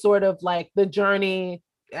like sort of like the journey.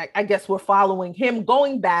 I guess we're following him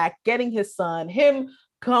going back, getting his son, him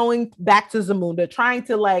going back to Zamunda, trying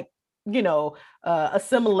to like, you know,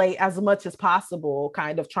 assimilate as much as possible,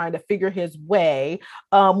 kind of trying to figure his way.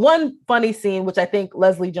 One funny scene, which I think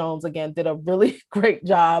Leslie Jones again did a really great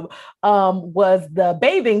job, was the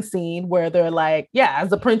bathing scene where they're like, yeah,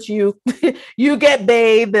 as a prince, you you get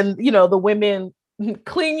bathed, and you know, the women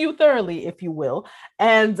clean you thoroughly, if you will.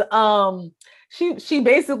 And she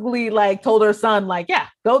basically like told her son, like, yeah,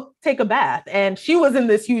 go take a bath. And she was in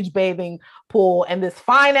this huge bathing pool, and this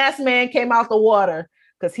fine ass man came out the water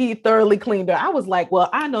because he thoroughly cleaned her. I was like, well,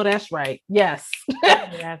 I know that's right. Yes.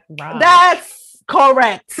 That's right. That's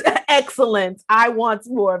correct. Excellent. I want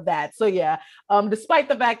more of that. So yeah, despite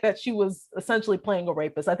the fact that she was essentially playing a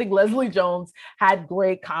rapist, I think Leslie Jones had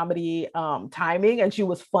great comedy timing, and she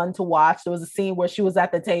was fun to watch. There was a scene where she was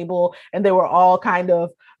at the table and they were all kind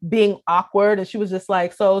of being awkward, and she was just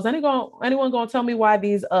like, so is anyone going to tell me why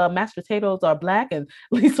these mashed potatoes are black? And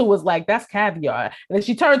Lisa was like, that's caviar. And then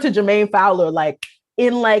she turned to Jermaine Fowler, like,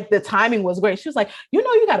 in like the timing was great. She was like, you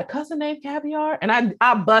know, you got a cousin named Caviar. And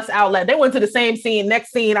I bust out loud. They went to the same scene.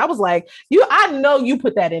 Next scene, I was like, I know you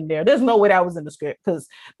put that in there. There's no way that was in the script, because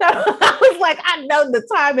I was like, I know the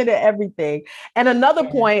timing and everything. And another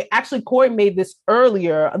point, actually, Corey made this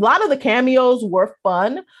earlier. A lot of the cameos were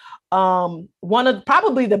fun. One of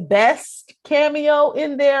probably the best cameo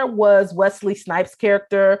in there was Wesley Snipes'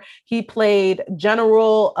 character. He played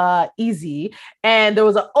General Easy, and there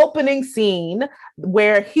was an opening scene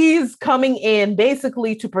where he's coming in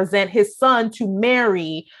basically to present his son to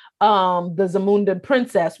marry the Zamundan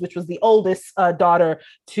princess, which was the oldest daughter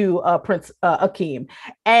to Prince Akeem.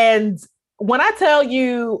 And when I tell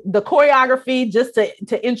you the choreography just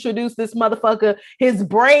to introduce this motherfucker, his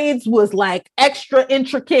braids was like extra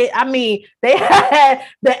intricate. I mean, they had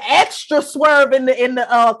the extra swerve in the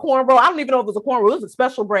cornrow. I don't even know if it was a cornrow. It was a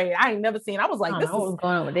special braid. I ain't never seen. I was like, this is going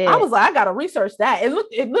on with it. I was like, I gotta research that.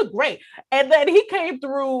 It looked great. And then he came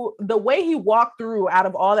through, the way he walked through out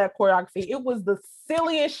of all that choreography, it was the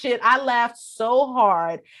silliest shit. I laughed so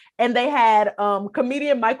hard. And they had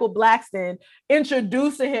comedian Michael Blackston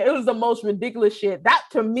introducing him. It was the most ridiculous shit. That,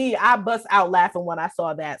 to me, I bust out laughing when I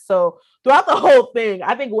saw that. So throughout the whole thing,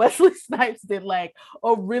 I think Wesley Snipes did like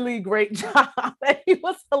a really great job. And he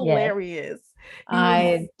was hilarious. Yes.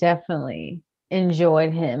 I definitely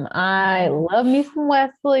enjoyed him. I love me some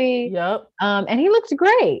Wesley. Yep. And he looks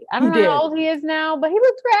great. I don't know how old he is now, but he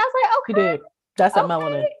looks great. I was like, okay. He did. That's a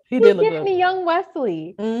melanin. He did look good. Me young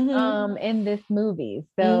Wesley in this movie.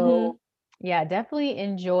 So yeah, definitely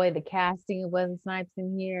enjoy the casting of Wesley Snipes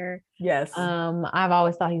in here. Yes. I've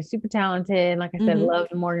always thought he was super talented. Like I said,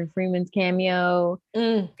 loved Morgan Freeman's cameo.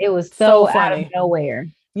 It was so out of nowhere.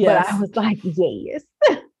 Yes. But I was like, yes.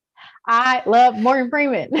 I love Morgan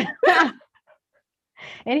Freeman.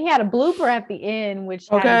 And he had a blooper at the end, which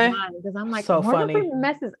had mine, because I'm like, so Morgan Freeman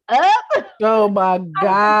messes up. Oh my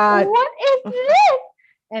God. Like, what is this?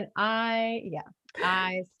 And I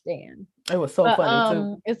stand. It was so funny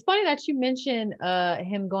too. It's funny that you mentioned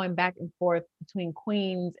him going back and forth between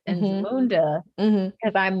Queens and Zamunda,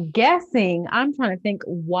 because I'm trying to think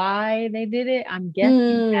why they did it. I'm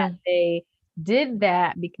guessing that they did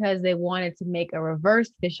that because they wanted to make a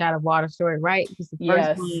reverse Fish Out of Water story, right? Because the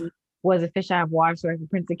first one was a Fish Out of Water story for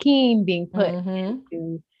Prince Akeem being put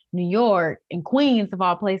into New York and Queens of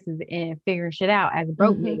all places and figuring shit out as a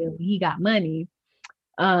broke nigga when he got money.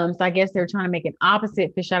 So I guess they're trying to make an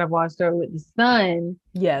opposite Fish Out of Water story with the son.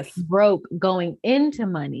 Yes. Broke going into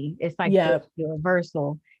money. It's like the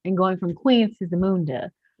reversal and going from Queens to Zamunda.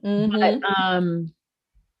 But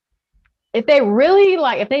if they really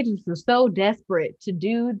if they just were so desperate to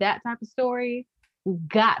do that type of story, we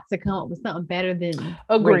got to come up with something better than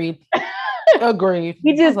Agreed. Agreed.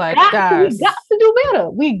 We just we got to do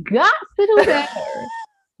better. We got to do better.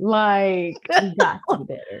 We got to do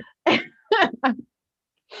better.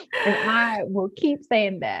 And I will keep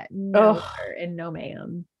saying that. No, sir, and no,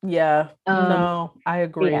 ma'am. Yeah. No, I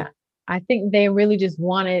agree. Yeah. I think they really just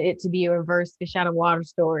wanted it to be a reverse Fish Out of Water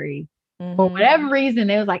story. For whatever reason,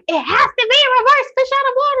 they was like, it has to be a reverse Fish Out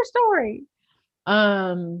of Water story.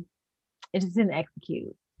 It just didn't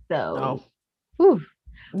execute. So,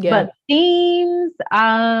 but themes,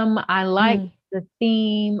 I like the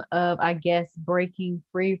theme of, I guess, breaking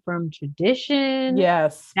free from tradition.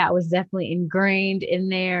 Yes, that was definitely ingrained in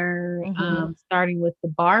there. Starting with the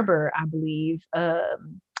barber, I believe.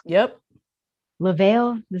 Yep,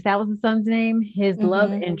 Lavelle, that was the son's name. His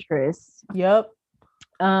love interest. Yep.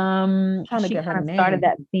 Trying to she get her kind of started name.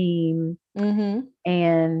 that theme,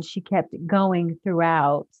 and she kept it going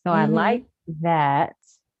throughout. So I like that.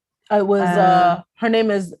 It was her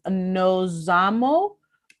name is Nozamo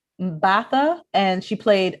Batha, and she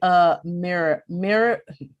played Mirembe,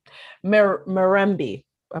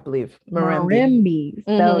 I believe. Mirembe.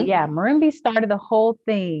 So yeah, Mirembe started the whole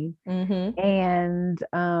thing and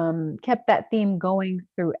kept that theme going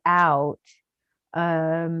throughout.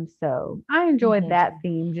 So I enjoyed that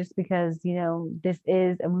theme just because, you know, this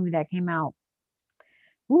is a movie that came out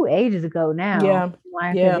ages ago now. Yeah.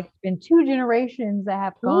 Like it's been 2 generations that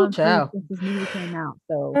have gone through since this movie came out.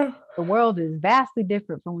 So the world is vastly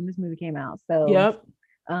different from when this movie came out. So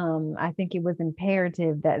I think it was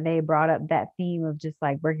imperative that they brought up that theme of just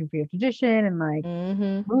like working for your tradition and like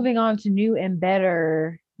moving on to new and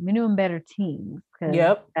better teams.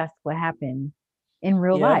 Because that's what happened in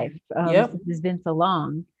real life. Since it's been so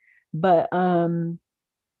long. But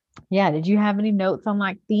yeah, did you have any notes on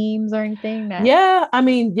like themes or anything that I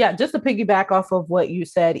mean, just to piggyback off of what you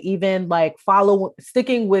said, even like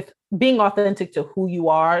sticking with being authentic to who you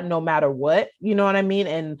are no matter what, you know what I mean,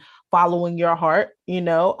 and following your heart, you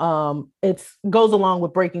know, it goes along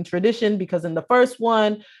with breaking tradition, because in the first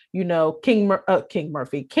one, you know, King Akeem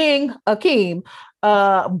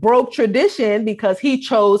broke tradition because he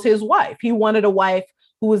chose his wife. He wanted a wife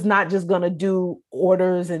who was not just going to do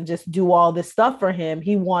orders and just do all this stuff for him.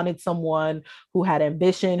 He wanted someone who had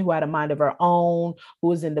ambition, who had a mind of her own, who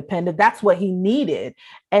was independent. That's what he needed.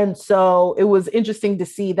 And so it was interesting to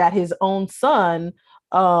see that his own son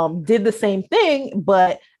did the same thing.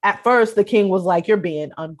 But at first the king was like, you're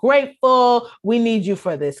being ungrateful. We need you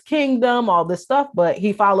for this kingdom, all this stuff. But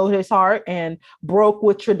he followed his heart and broke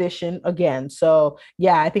with tradition again. So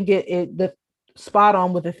yeah, I think the spot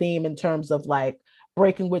on with the theme in terms of like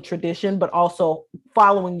breaking with tradition, but also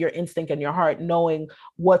following your instinct and your heart, knowing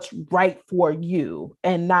what's right for you,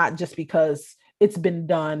 and not just because it's been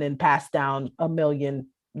done and passed down a million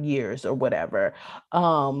years or whatever.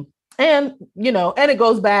 And you know, and it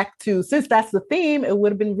goes back to, since that's the theme, it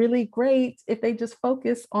would have been really great if they just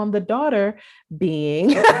focus on the daughter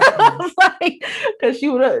being like, because she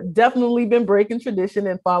would have definitely been breaking tradition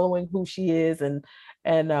and following who she is, and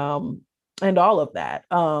all of that.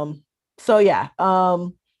 So yeah. I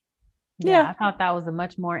thought that was a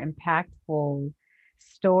much more impactful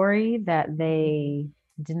story that they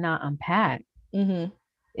did not unpack.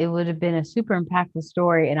 It would have been a super impactful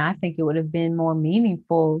story, and I think it would have been more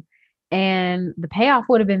meaningful, and the payoff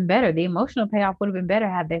would have been better. The emotional payoff would have been better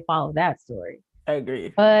had they followed that story. I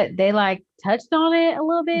agree. But they like touched on it a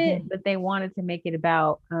little bit, but they wanted to make it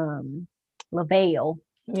about Lavelle.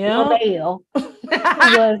 Lavelle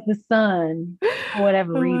was the son for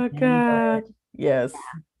whatever reason. Oh my God. Yes.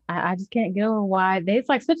 I just can't get over why it's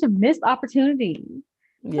like such a missed opportunity.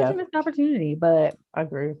 Such a missed opportunity, but I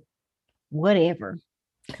agree. Whatever.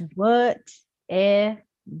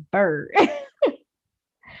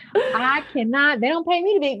 I cannot, they don't pay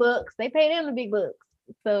me the big bucks. They pay them the big bucks.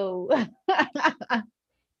 So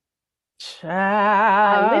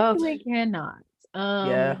I literally cannot.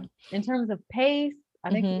 In terms of pace, I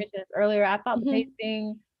think you mentioned this earlier. I thought the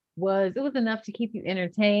pacing was enough to keep you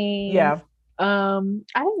entertained. I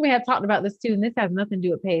think we had talked about this too, and this has nothing to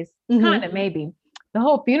do with pace. Kind of maybe. The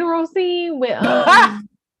whole funeral scene with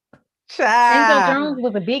Denzel Jones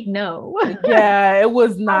was a big no. Yeah, it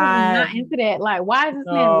was not. I was not into that. Like, why is this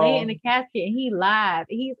man laying in the casket and he live?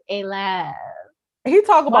 He's alive. He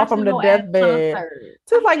talked about from the deathbed.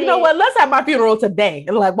 So it's like, you know what? Let's have my funeral today.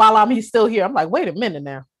 And like, while he's still here, I'm like, wait a minute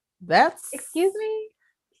now. Excuse me?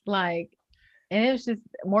 Like, and it was just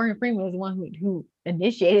Morgan Freeman was the one who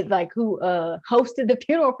initiated, like who hosted the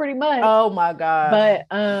funeral pretty much. Oh my God. But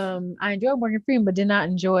I enjoyed Morgan Freeman, but did not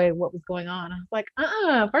enjoy what was going on. I was like,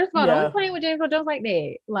 first of all, don't play with James Earl Jones like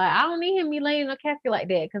that. Like, I don't need him be laying in a casket like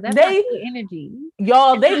that, because that's not good energy.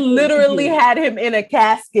 Y'all, they literally had him in a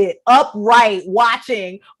casket upright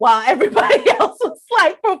watching while everybody else was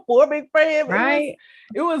like performing for him. Right.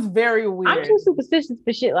 It was very weird. I'm too superstitious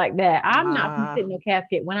for shit like that. I'm not gonna sit in no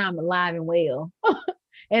casket when I'm alive and well.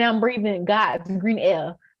 And I'm breathing God's green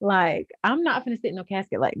air. Like, I'm not gonna sit in no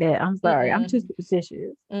casket like that. I'm sorry. I'm too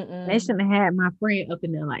superstitious. They shouldn't have had my friend up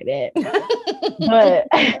in there like that. But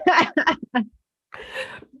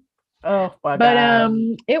oh my God.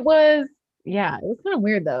 It was kind of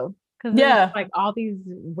weird though. Because like all these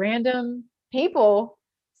random people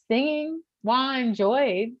singing while I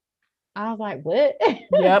enjoyed. I was like, what?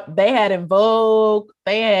 Yep. They had En Vogue.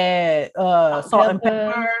 They had Salt and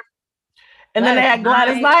Pepper. And then they had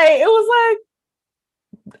Gladys Knight. It was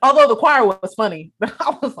like, Although the choir was funny,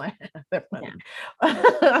 I was like, they're funny.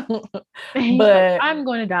 Yeah. But I'm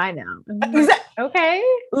going to die now. Like, okay.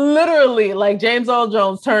 Literally, like James Earl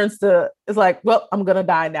Jones is like, well, I'm going to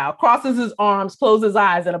die now. Crosses his arms, closes his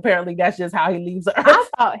eyes, and apparently that's just how he leaves the earth. I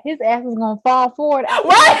thought his ass was going to fall forward.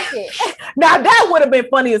 Right? Now that would have been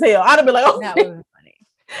funny as hell. I'd have been like, oh, that would have been funny.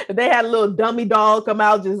 They had a little dummy doll come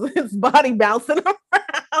out, just his body bouncing around.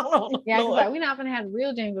 Yeah, like, we're not gonna have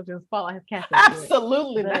real James Earl Jones fall on his casket.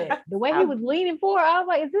 Absolutely not. The way he was leaning forward, I was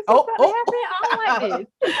like, "Is this what's going to happen? I don't like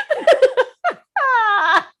this."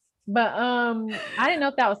 But I didn't know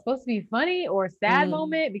if that was supposed to be funny or a sad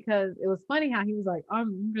moment, because it was funny how he was like,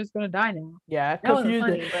 "I'm just gonna die now." Yeah, that wasn't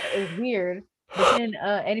funny, but it was weird. But then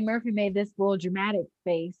Eddie Murphy made this little dramatic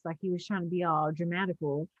face, like he was trying to be all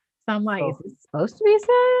dramatical. So I'm like, is it supposed to be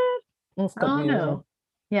sad? I don't know.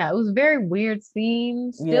 Yeah, it was a very weird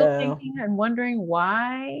scene. Still thinking and wondering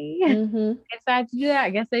why they decided to do that. I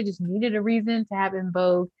guess they just needed a reason to have in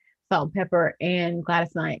Vogue, Salt-N-Pepa, and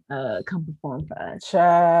Gladys Knight come perform for us.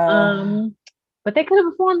 But they could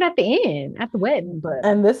have performed at the end, at the wedding.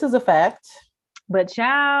 And this is a fact. But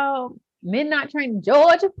child, Midnight Train to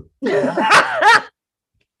Georgia. I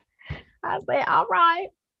say, all right.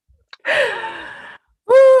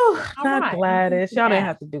 Not Gladys. Y'all didn't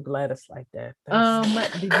have to do Gladys like that.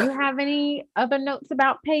 Did you have any other notes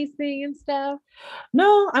about pacing and stuff?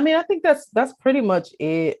 No, I mean, I think that's pretty much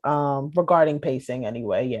it regarding pacing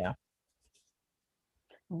anyway. Yeah.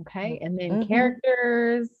 Okay, and then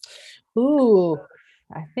characters. Ooh,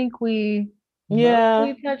 I think we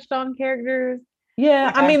touched on characters.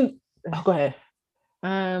 Yeah, I mean, go ahead.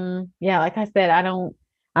 Yeah, like I said,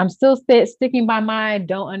 I'm still sticking by my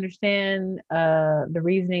don't understand the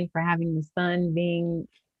reasoning for having the son being.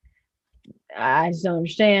 I just don't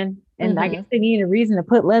understand, and I guess they needed a reason to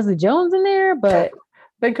put Leslie Jones in there, but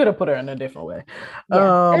they could have put her in a different way.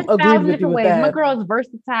 There's thousands different ways. My girl's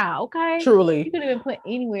versatile. Okay, truly, she could have been put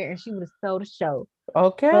anywhere, and she would have sold a show.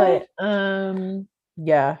 Okay, but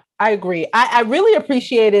yeah, I agree. I really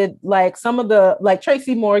appreciated like some of the like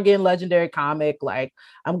Tracy Morgan, legendary comic. Like,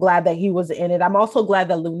 I'm glad that he was in it. I'm also glad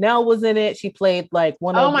that Luenell was in it. She played like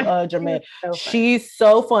one of Jermaine. She's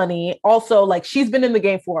so funny. Also, like she's been in the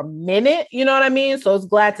game for a minute. You know what I mean? So it's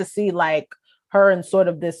glad to see like her in sort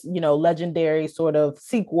of this, legendary sort of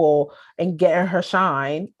sequel and getting her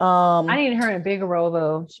shine. I needed her in a bigger role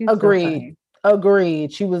though. She's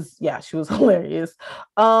Agreed. She was hilarious.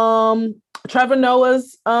 Trevor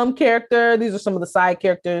Noah's character, these are some of the side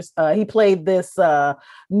characters. He played this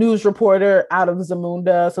news reporter out of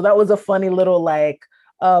Zamunda. So that was a funny little like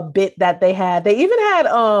bit that they had. They even had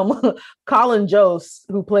Colin Jost,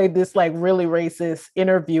 who played this like really racist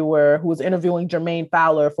interviewer who was interviewing Jermaine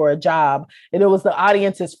Fowler for a job. And it was the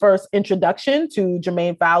audience's first introduction to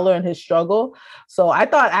Jermaine Fowler and his struggle. So I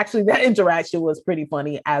thought actually that interaction was pretty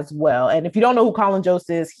funny as well. And if you don't know who Colin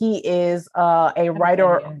Jost is, he is a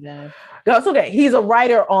writer. That's okay. He's a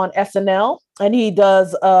writer on SNL, and he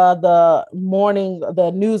does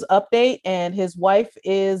the news update, and his wife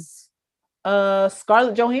is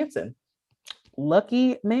Scarlett Johansson.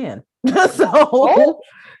 Lucky man.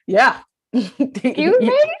 Yeah. Excuse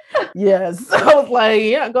me? Yes. I was like,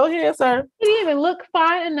 yeah, go ahead, sir. He didn't even look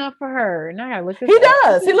fine enough for her. And I gotta look. He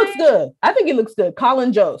does. He looks good. I think he looks good.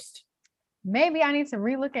 Colin Jost. Maybe I need to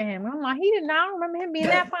relook at him. I'm like, he did not remember him being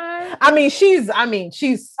that fine. I mean, she's okay.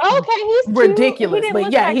 He's ridiculous, cute.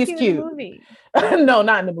 But yeah, he's cute. No,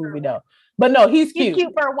 not in the movie, though. But no, he's cute. He's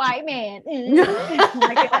cute for a white man. See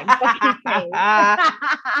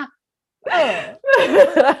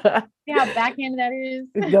how backhanded that is?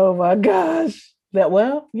 Oh my gosh.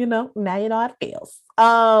 Now you know how it feels.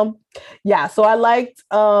 Yeah, so I liked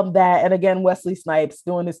that. And again, Wesley Snipes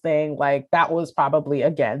doing his thing. Like that was probably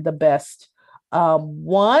again the best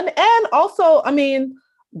one. And also, I mean,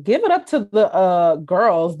 give it up to the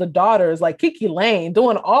girls, the daughters, like Kiki Lane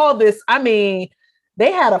doing all this. I mean,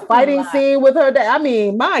 they had a fighting scene with her. I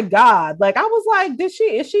mean, my God. Like, I was like, is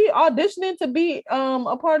she auditioning to be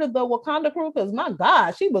a part of the Wakanda crew? Because my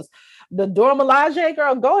God, she was the Dora Milaje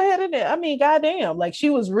girl. Go ahead and I mean, goddamn. Like, she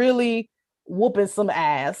was really whooping some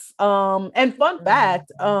ass. And fun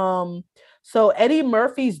fact, so Eddie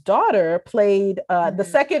Murphy's daughter played the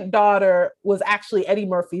second daughter was actually Eddie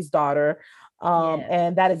Murphy's daughter.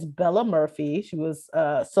 And that is Bella Murphy. She was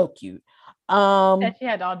so cute. That she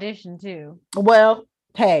had to audition too. Well,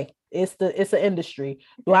 hey, it's an industry.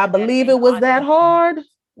 Do I believe it was that hard?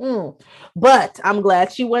 But I'm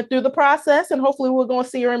glad she went through the process, and hopefully we're going to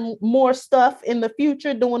see her in more stuff in the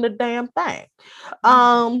future doing the damn thing.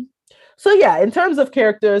 So yeah, in terms of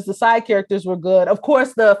characters, the side characters were good. Of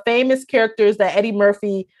course, the famous characters that Eddie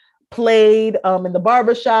Murphy played in the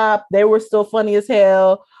barbershop. They were still funny as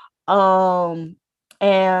hell. And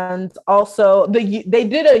also they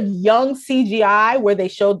did a young CGI where they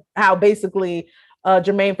showed how basically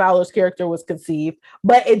Jermaine Fowler's character was conceived,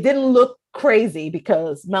 but it didn't look crazy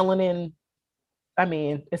because melanin, I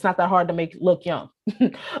mean, it's not that hard to make it look young.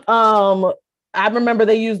 I remember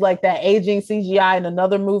they used like that aging CGI in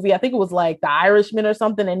another movie. I think it was like The Irishman or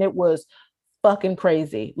something, and it was fucking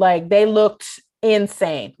crazy. Like they looked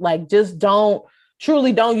insane. Like just don't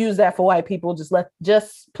use that for white people.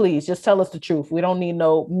 Please just tell us the truth. We don't need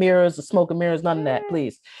no mirrors or smoke and mirrors, none of that,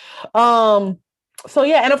 please. So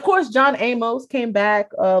yeah, and of course John Amos came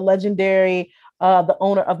back, legendary, the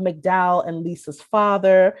owner of McDowell and Lisa's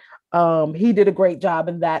father. He did a great job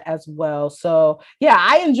in that as well. So yeah,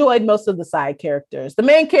 I enjoyed most of the side characters. The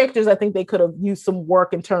main characters, I think they could have used some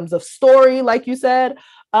work in terms of story, like you said.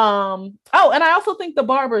 And I also think the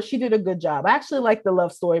barber, she did a good job. I actually like the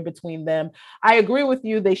love story between them. I agree with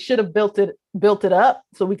you. They should have built it up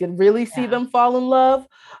so we could really see them fall in love.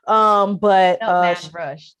 But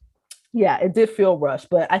rushed. Yeah, it did feel rushed,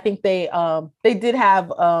 but I think they did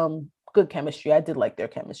have good chemistry. I did like their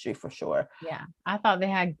chemistry for sure. Yeah, I thought they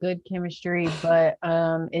had good chemistry, but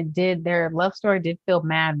their love story did feel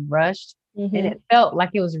mad rushed. Mm-hmm. And it felt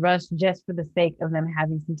like it was rushed just for the sake of them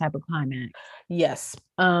having some type of climax. Yes.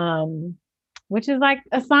 Which is like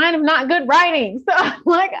a sign of not good writing. So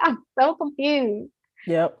I'm so confused.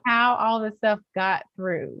 Yep. How all this stuff got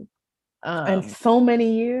through. And so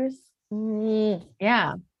many years.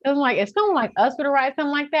 Yeah. If someone like us were to write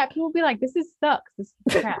something like that, people would be like, this sucks. This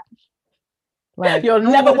is trash. Like, you'll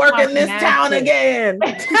never work in this town again.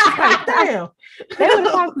 Like, damn. They would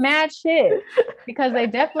have talked mad shit because they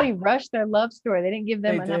definitely rushed their love story. They didn't give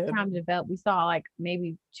them enough time to develop. We saw like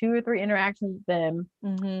maybe 2 or 3 interactions with them.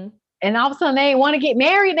 Mm-hmm. And all of a sudden they want to get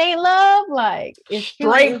married. They in love. Like it's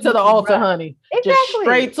straight to the altar, honey. Exactly. Just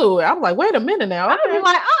straight to it. I'm like, wait a minute now. Okay. I'm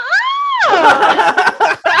like,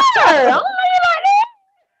 I don't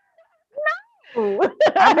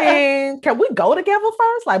I mean, can we go together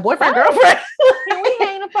first? Like boyfriend, girlfriend? Can we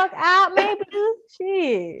hang the fuck out, maybe?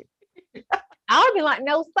 Shit. I would be like,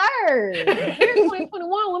 no, sir. We're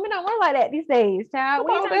 2021. Women don't work like that these days, child.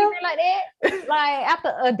 We ain't trying to like that. Like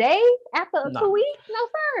after a day, after 2 weeks, no,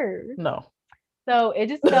 sir. No. So it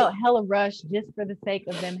just felt hella rushed just for the sake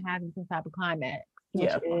of them having some type of climax, which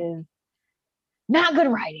is not good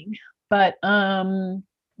writing. But yeah,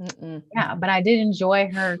 but I did enjoy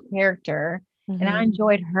her character. And I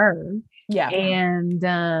enjoyed her. Yeah.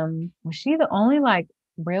 And was she the only like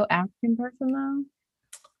real African person though?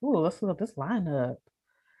 Ooh, let's look at this lineup.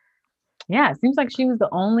 Yeah, it seems like she was the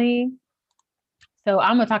only. So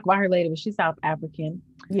I'm gonna talk about her later, but she's South African.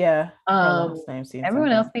 Yeah.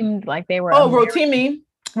 Everyone else seemed like they were. Oh, Rotimi.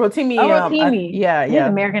 Rotimi. Yeah. His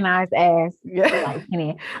Americanized ass. Yeah.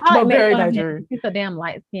 But very Nigerian. He's so damn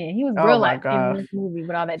light skinned. He was real light skinned in this movie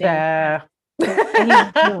with all that damn.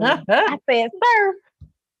 I said,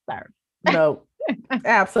 sir. No,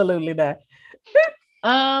 absolutely not.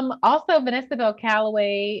 Also Vanessa Bell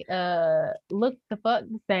Calloway looked the fuck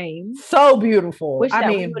the same. So beautiful. Wish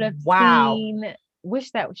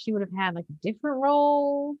that she would have had like a different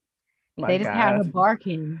role. They just had her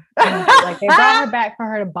barking. Like they brought her back for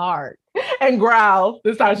her to bark. And growl.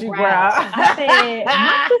 This time she growled. I said,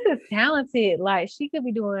 my sister's talented. Like she could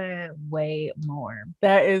be doing way more.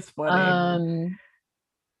 That is funny.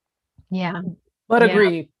 Yeah. But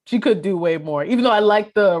agreed. She could do way more. Even though I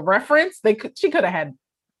like the reference, she could have had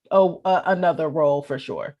another role for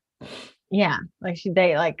sure. Yeah. Like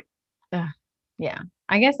yeah.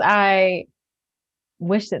 I guess I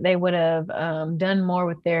wish that they would have done more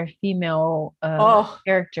with their female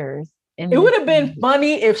characters. It would have been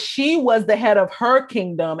funny if she was the head of her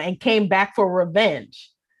kingdom and came back for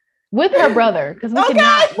revenge with her brother, because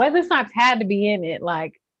Wesley Snipes had to be in it.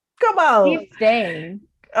 Like, come on, he's staying.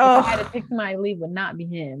 If I had to pick somebody to leave, would not be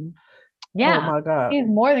him. Yeah, oh my god, she's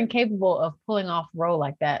more than capable of pulling off a role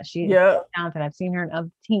like that. She's so talented. I've seen her in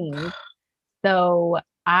other teams, so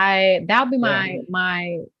that would be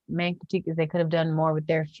my main critique is they could have done more with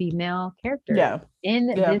their female characters in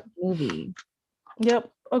this movie.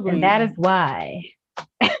 Yep. Agreed. And that is why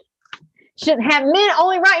shouldn't have men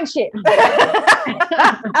only writing shit.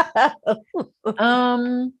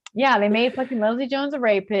 Yeah, they made fucking Leslie Jones a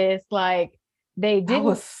rapist. Like they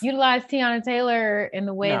didn't utilize Tiana Taylor in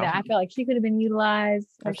the way that I felt like she could have been utilized.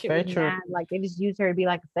 That's very true. Like they just used her to be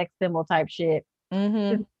like a sex symbol type shit.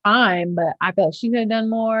 Mm-hmm. It's fine, but I felt she could have done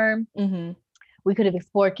more. Mm-hmm. We could have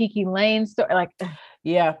explored Kiki Lane's story. Like,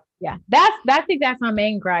 yeah. I think that's my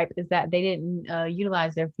main gripe is that they didn't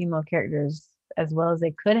utilize their female characters as well as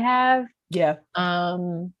they could have. Yeah.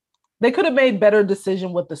 they could have made better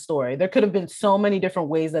decision with the story. There could have been so many different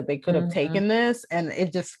ways that they could have taken this, and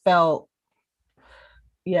it just felt,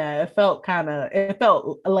 it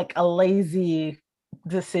felt like a lazy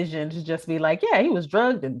decision to just be like, yeah, he was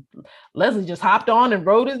drugged and Leslie just hopped on and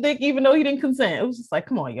rode his dick even though he didn't consent. It was just like,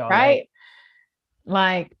 come on, y'all. Right?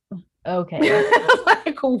 Like okay.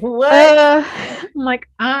 Like what? I'm like,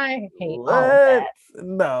 I hate all of that.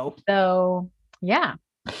 No. So yeah.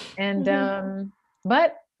 And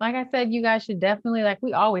but like I said, you guys should definitely, like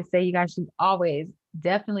we always say, you guys should always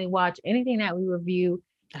definitely watch anything that we review.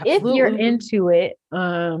 Absolutely. If you're into it,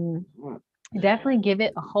 definitely give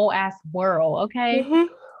it a whole ass whirl, okay?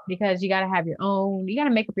 Because you got to have your own, you got to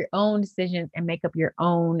make up your own decisions and make up your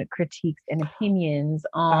own critiques and opinions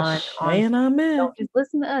on don't just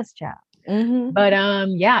listen to us, child. But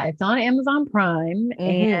yeah, it's on Amazon Prime,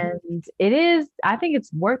 and it is, I think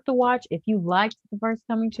it's worth the watch if you liked the first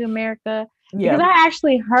Coming to America. Because I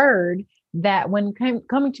actually heard that when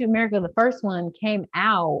Coming to America, the first one came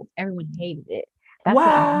out, everyone hated it. That's what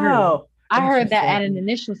I heard. I heard that at an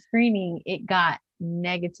initial screening, it got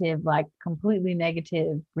negative, like completely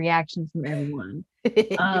negative reactions from everyone.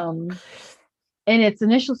 And its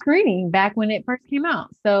initial screening back when it first came out.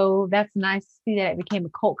 So that's nice to see that it became a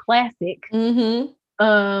cult classic. And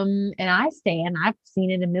I've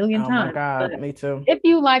seen it a million times. Oh my God, me too. If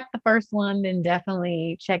you like the first one, then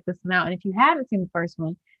definitely check this one out. And if you haven't seen the first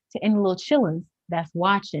one, to any little chillins that's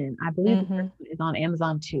watching, I believe the first one is on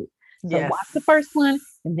Amazon too. So watch the first one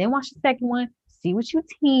and then watch the second one. See what you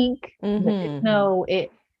think. No,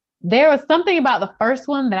 there was something about the first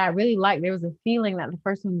one that I really liked. There was a feeling that the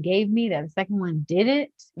first one gave me that the second one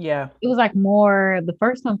didn't. Yeah. It was like more, the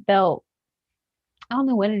first one felt, I don't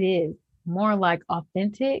know what it is, more like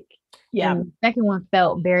authentic. Yeah. And the second one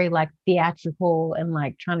felt very like theatrical and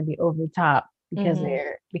like trying to be over the top because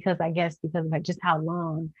I guess because of like just how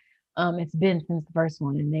long it's been since the first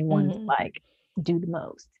one and they wanted to like do the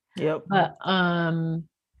most. Yep. But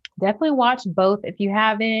definitely watch both if you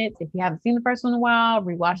haven't. If you haven't seen the first one in a while,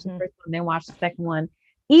 rewatch the first one, then watch the second one.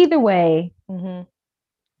 Either way,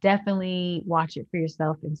 definitely watch it for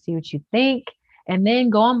yourself and see what you think. And then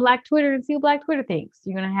go on Black Twitter and see what Black Twitter thinks.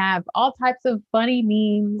 You're going to have all types of funny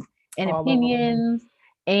memes and opinions.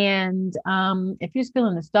 And if you're just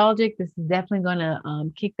feeling nostalgic, this is definitely going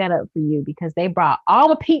to kick that up for you because they brought all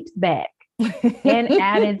the peeps back. And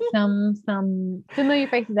added some familiar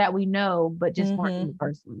faces that we know, but just weren't in the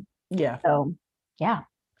first one. Yeah. So, yeah.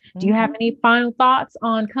 Do you have any final thoughts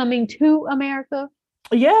on Coming to America?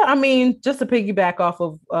 Yeah, I mean, just to piggyback off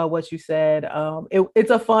of what you said, it's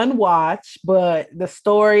a fun watch, but the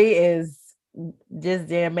story is just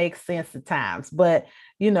didn't make sense at times. But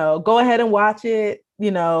go ahead and watch it,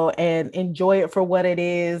 and enjoy it for what it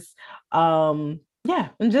is. Yeah,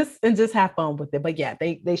 and just have fun with it. But yeah,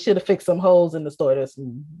 they should have fixed some holes in the story. There's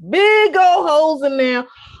some big old holes in there.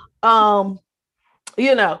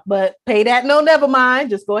 But pay that no, never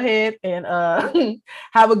mind. Just go ahead and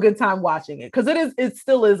have a good time watching it because it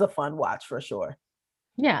still is a fun watch for sure.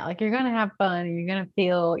 Yeah, like you're gonna have fun and you're gonna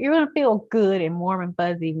feel good and warm and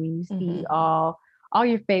fuzzy when you see all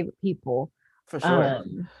your favorite people. For sure.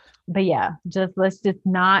 But yeah, let's just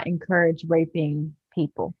not encourage raping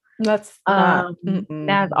people. That's always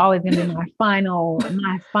gonna be my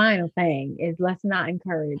final thing is let's not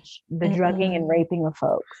encourage the drugging and raping of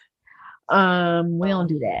folks. We don't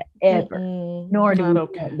do that ever, nor do we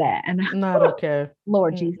do that. And not okay.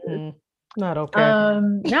 Lord Jesus, not okay.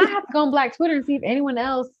 Now I have to go on Black Twitter and see if anyone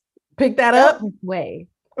else picked that up this way.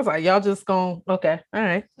 It's like y'all just going okay, all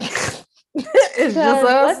right. It's just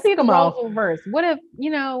us. Let's see the roles reverse. What if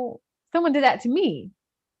someone did that to me?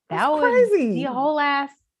 That was crazy. The whole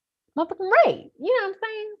ass motherfucking rape. You know what I'm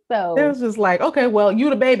saying? So it was just like, okay, well, you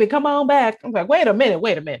the baby, come on back. I'm like, wait a minute.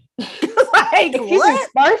 Like,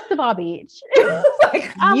 first of all, bitch,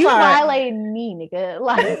 like, you violated me, nigga.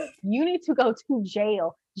 Like, you need to go to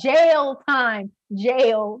jail. Jail time.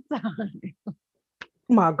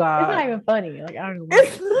 My God, it's not even funny. Like, I don't know.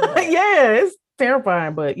 It's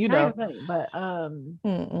terrifying, but not funny, but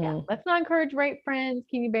yeah, let's not encourage rape, friends.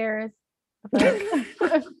 Kenny Barris.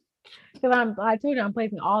 Because I told you I'm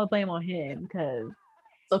placing all the blame on him because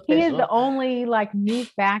he is the only like new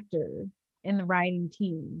factor in the writing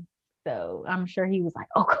team. So I'm sure he was like,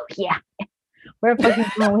 oh yeah, where fucking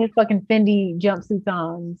going with his fucking Fendi jumpsuits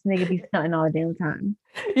on? This nigga be stunting all the damn time.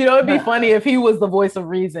 It'd be funny if he was the voice of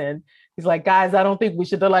reason. He's like, guys, I don't think we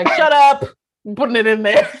should. They're like, shut up, I'm putting it in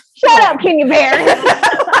there. Shut up, Kenny Barris.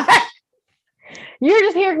 You're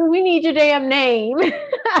just here because we need your damn name.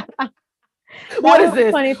 What is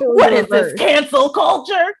this? What is this? Cancel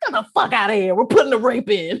culture? Get the fuck out of here. We're putting the rape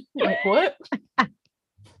in. Like, what?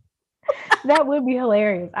 That would be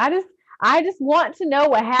hilarious. I just want to know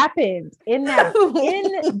what happened in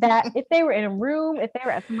that if they were in a room, if they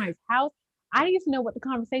were at somebody's house. I need to know what the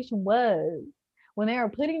conversation was when they were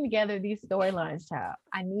putting together these storylines, child.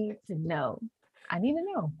 I need to know. I need to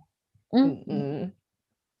know. Mm-hmm.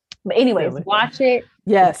 But anyways, watch it.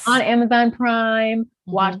 Yes. It's on Amazon Prime.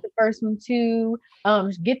 Watch the first one too.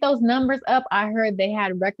 Get those numbers up. I heard they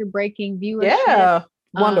had record-breaking viewership. Yeah.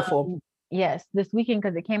 Wonderful. Yes, this weekend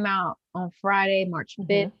because it came out on Friday, March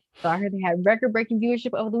 5th. So I heard they had record-breaking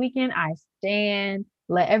viewership over the weekend. I stand.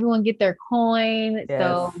 Let everyone get their coin. Yes.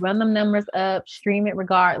 So run them numbers up. Stream it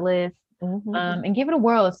regardless. And give it a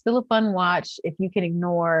whirl. It's still a fun watch if you can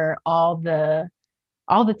ignore all the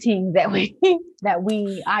teams that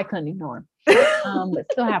I couldn't ignore.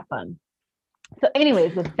 But still have fun. So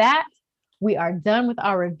anyways, with that, we are done with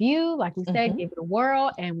our review. Like we said, give it a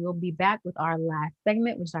whirl, and we'll be back with our last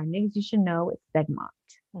segment, which is our Niggas You Should Know. It's segment.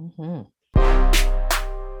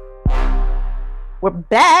 We're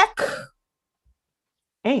back.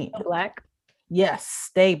 Ain't black. Yes,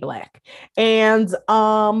 stay black. And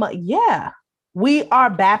yeah, we are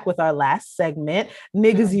back with our last segment,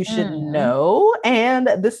 Niggas You Should Know. And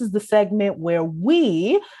this is the segment where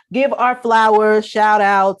we give our flowers, shout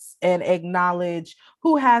outs, and acknowledge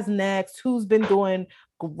who has next, who's been doing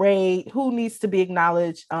great, who needs to be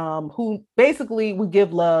acknowledged, who basically we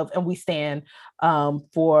give love and we stand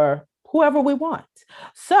for whoever we want.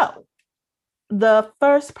 So the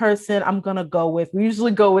first person I'm going to go with, we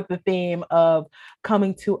usually go with the theme of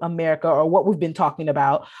Coming to America or what we've been talking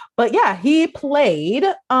about. But yeah, he played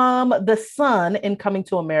the son in Coming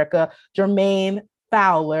to America, Jermaine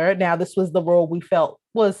Fowler. Now, this was the role we felt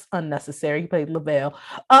was unnecessary. He played Lavelle.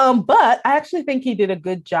 But I actually think he did a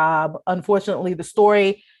good job. Unfortunately, the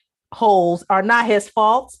story holes are not his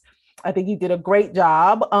fault. I think he did a great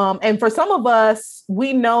job. And for some of us,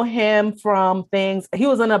 we know him from things. He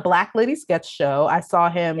was in a Black Lady sketch show. I saw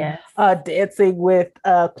him dancing with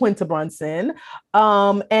Quinta Brunson.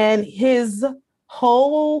 And his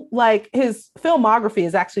whole, his filmography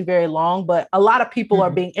is actually very long, but a lot of people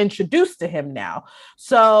are being introduced to him now.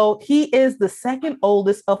 So he is the second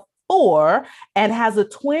oldest of 4 and has a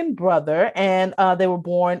twin brother, and they were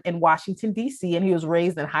born in Washington, D.C., and he was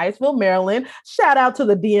raised in Hyattsville, Maryland. Shout out to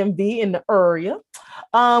the DMV in the area.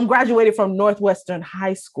 Graduated from Northwestern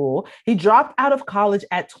High School. He dropped out of college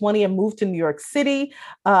at 20 and moved to New York City.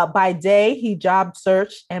 By day, he job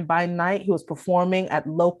searched, and by night, he was performing at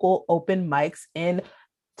local open mics in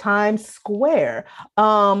Times Square.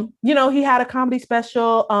 He had a comedy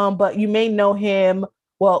special, but you may know him.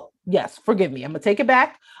 Well, yes, forgive me. I'm going to take it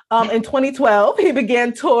back. In 2012, he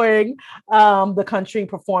began touring the country,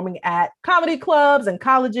 performing at comedy clubs and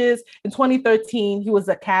colleges. In 2013, he was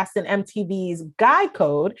a cast in MTV's Guy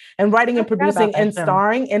Code and writing and producing and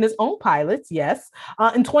starring in his own pilots. Yes.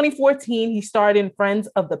 In 2014, he starred in Friends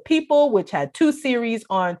of the People, which had 2 series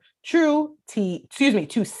on 2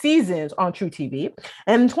 seasons on True TV.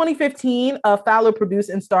 And in 2015, Fowler produced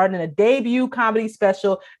and starred in a debut comedy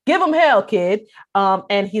special, Give 'Em Hell, Kid,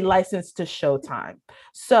 and he licensed to Showtime.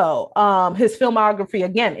 So his filmography,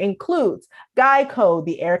 again, includes Guy Code,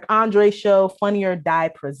 The Eric Andre Show, Funny or Die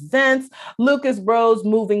Presents, Lucas Bros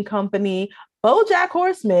Moving Company, BoJack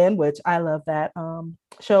Horseman, which I love that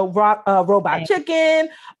show, Robot Chicken,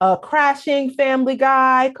 Crashing, Family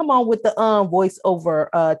Guy. Come on with the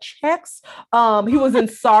voiceover checks. He was in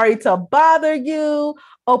Sorry to Bother You,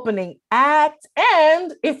 opening act.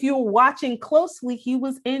 And if you're watching closely, he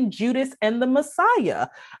was in Judas and the Messiah.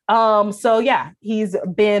 So yeah, he's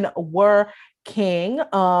been working.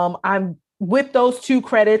 I'm with those 2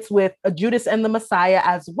 credits with Judas and the Messiah,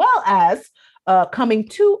 as well as Coming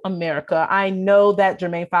to America. I know that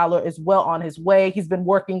Jermaine Fowler is well on his way. He's been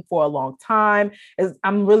working for a long time.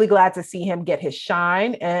 I'm really glad to see him get his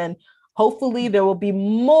shine, and hopefully there will be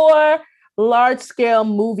more large-scale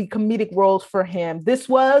movie comedic roles for him.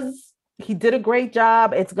 He did a great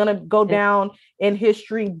job. It's going to go down in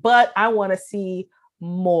history, but I want to see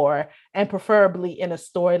more, and preferably in a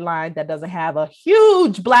storyline that doesn't have a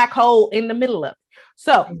huge black hole in the middle of it.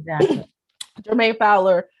 So Jermaine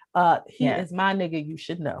Fowler, he is my nigga you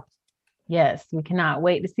should know. Yes, we cannot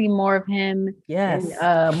wait to see more of him. Yes.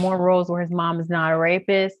 And, more roles where his mom is not a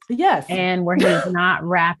rapist. Yes. And where he's not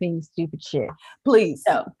rapping stupid shit. Please.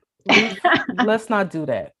 So let's not do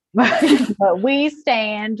that. But we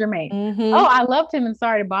stand Jermaine. Oh, I loved him and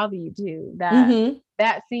Sorry to Bother You too.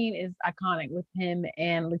 That scene is iconic with him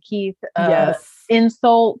and Lakeith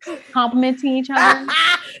insult complimenting each other.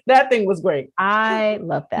 That thing was great. I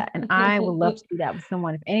love that. And I would love to do that with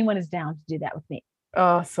someone if anyone is down to do that with me.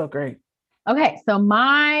 Oh, so great. Okay, so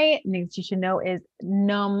my news you should know is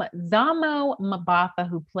Nomzamo Mbatha,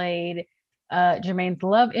 who played Jermaine's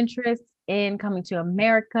love interest in Coming to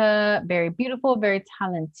America. Very beautiful, very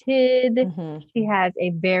talented. Mhm. She has a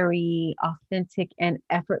very authentic and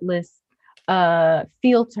effortless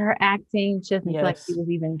feel to her acting. She doesn't feel like she Yes. was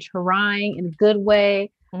even trying in a good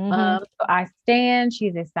way. Mhm. So I stand.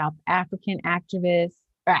 She's a South African activist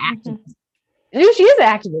or Mhm. activist. She is an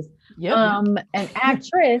activist, Yep. an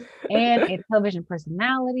actress and a television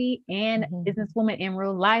personality and Mhm. businesswoman in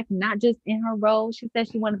real life, not just in her role. She said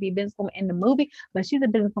she wanted to be a businesswoman in the movie, but she's a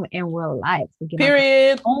businesswoman in real life. So get on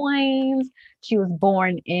Period. coins. She was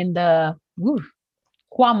born in the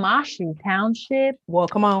Kwamashu Township. Well,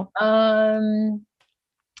 come on.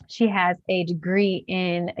 She has a degree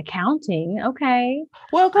in accounting. Okay.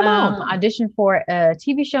 Well, come on. Auditioned for a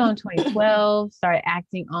TV show in 2012, started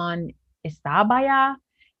acting on Isabaya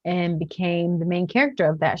and became the main character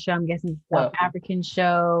of that show. I'm guessing it's a South African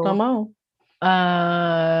show. Come on.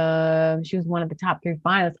 She was one of the top 3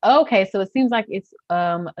 finalists. Okay, so it seems like it's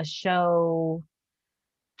a show,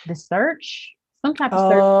 The Search, some type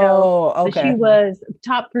of search show. Oh, okay. But she was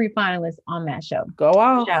top 3 finalists on that show. Go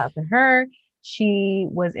on. Shout out to her. She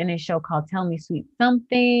was in a show called Tell Me Sweet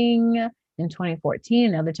Something in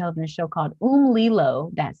 2014, another television show called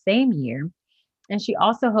Lilo that same year. And she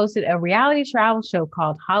also hosted a reality travel show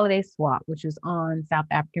called Holiday Swap, which was on South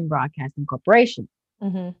African Broadcasting Corporation.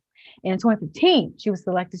 Mhm. And in 2015, she was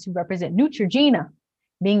selected to represent Neutrogena,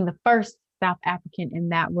 being the first South African in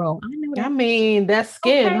that role. I know that. I mean, that's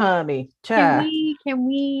skin, Okay. honey. Can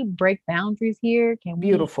we break boundaries here? Can we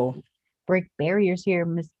Beautiful. break barriers here?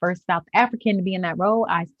 Miss First South African to be in that role,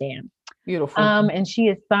 I stand. Beautiful. And she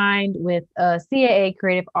is signed with a CAA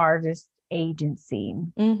Creative Artists Agency,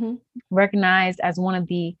 recognized as one of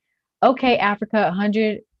the OK Africa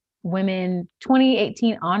 100 Women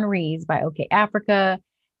 2018 honorees by OK Africa,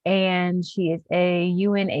 and she is a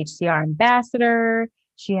UNHCR ambassador.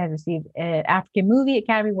 She has received an African Movie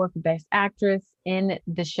Academy Award for Best Actress in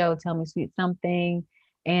the show Tell Me Sweet Something,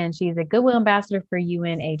 and she's a Goodwill ambassador for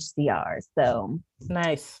UNHCR. So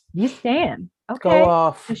nice. You stand. Okay. Go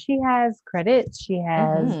off. So she has credits. She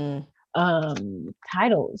has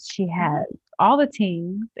titles. She has all the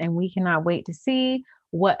teams, and we cannot wait to see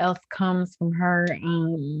what else comes from her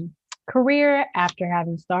career after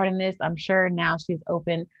having started this. I'm sure now she's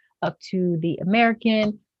open up to the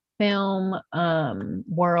American film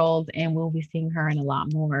world, and we'll be seeing her in a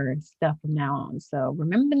lot more stuff from now on. So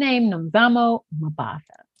remember the name Nomzamo Mbatha.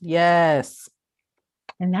 Yes.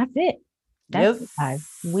 And that's it. That's it, guys.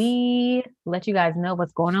 We let you guys know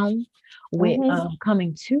what's going on with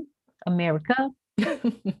Coming to America.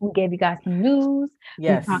 We gave you guys some news.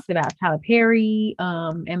 Yes. We talked about Tyler Perry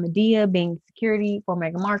and Madea being security for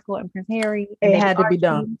Meghan Markle and Prince Harry. It had to be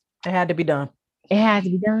done. It had to be done. It had to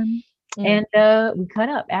be done. And we cut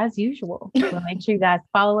up as usual. So make sure you guys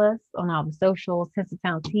follow us on all the socials, Sense of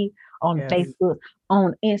Town Tea, on Facebook,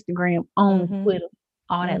 on Instagram, on Twitter,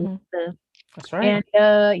 all that stuff. That's right.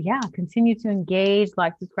 And continue to engage,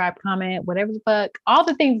 like, subscribe, comment, whatever the fuck. All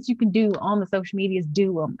the things that you can do on the social medias,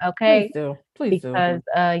 do them, okay? Please do. Please do. Because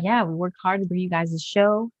we work hard to bring you guys a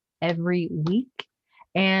show every week.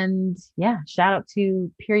 And shout out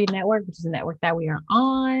to Period Network, which is a network that we are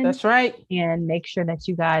on. That's right. And make sure that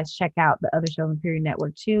you guys check out the other shows on Period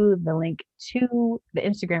Network too. The link to the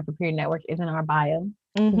Instagram for Period Network is in our bio.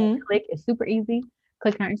 Click, it's super easy.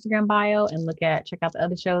 Click on our Instagram bio and check out the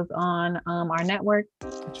other shows on our network.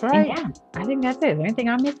 That's right. And I think that's it. Is there anything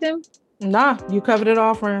I'm missing? Nah, you covered it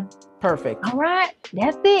all, friend. Perfect. All right.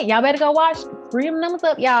 That's it. Y'all better go watch. Bring them numbers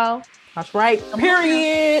up, y'all. That's right.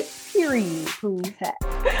 Period. Period. Who's that?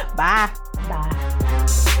 Bye.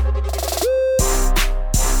 Bye.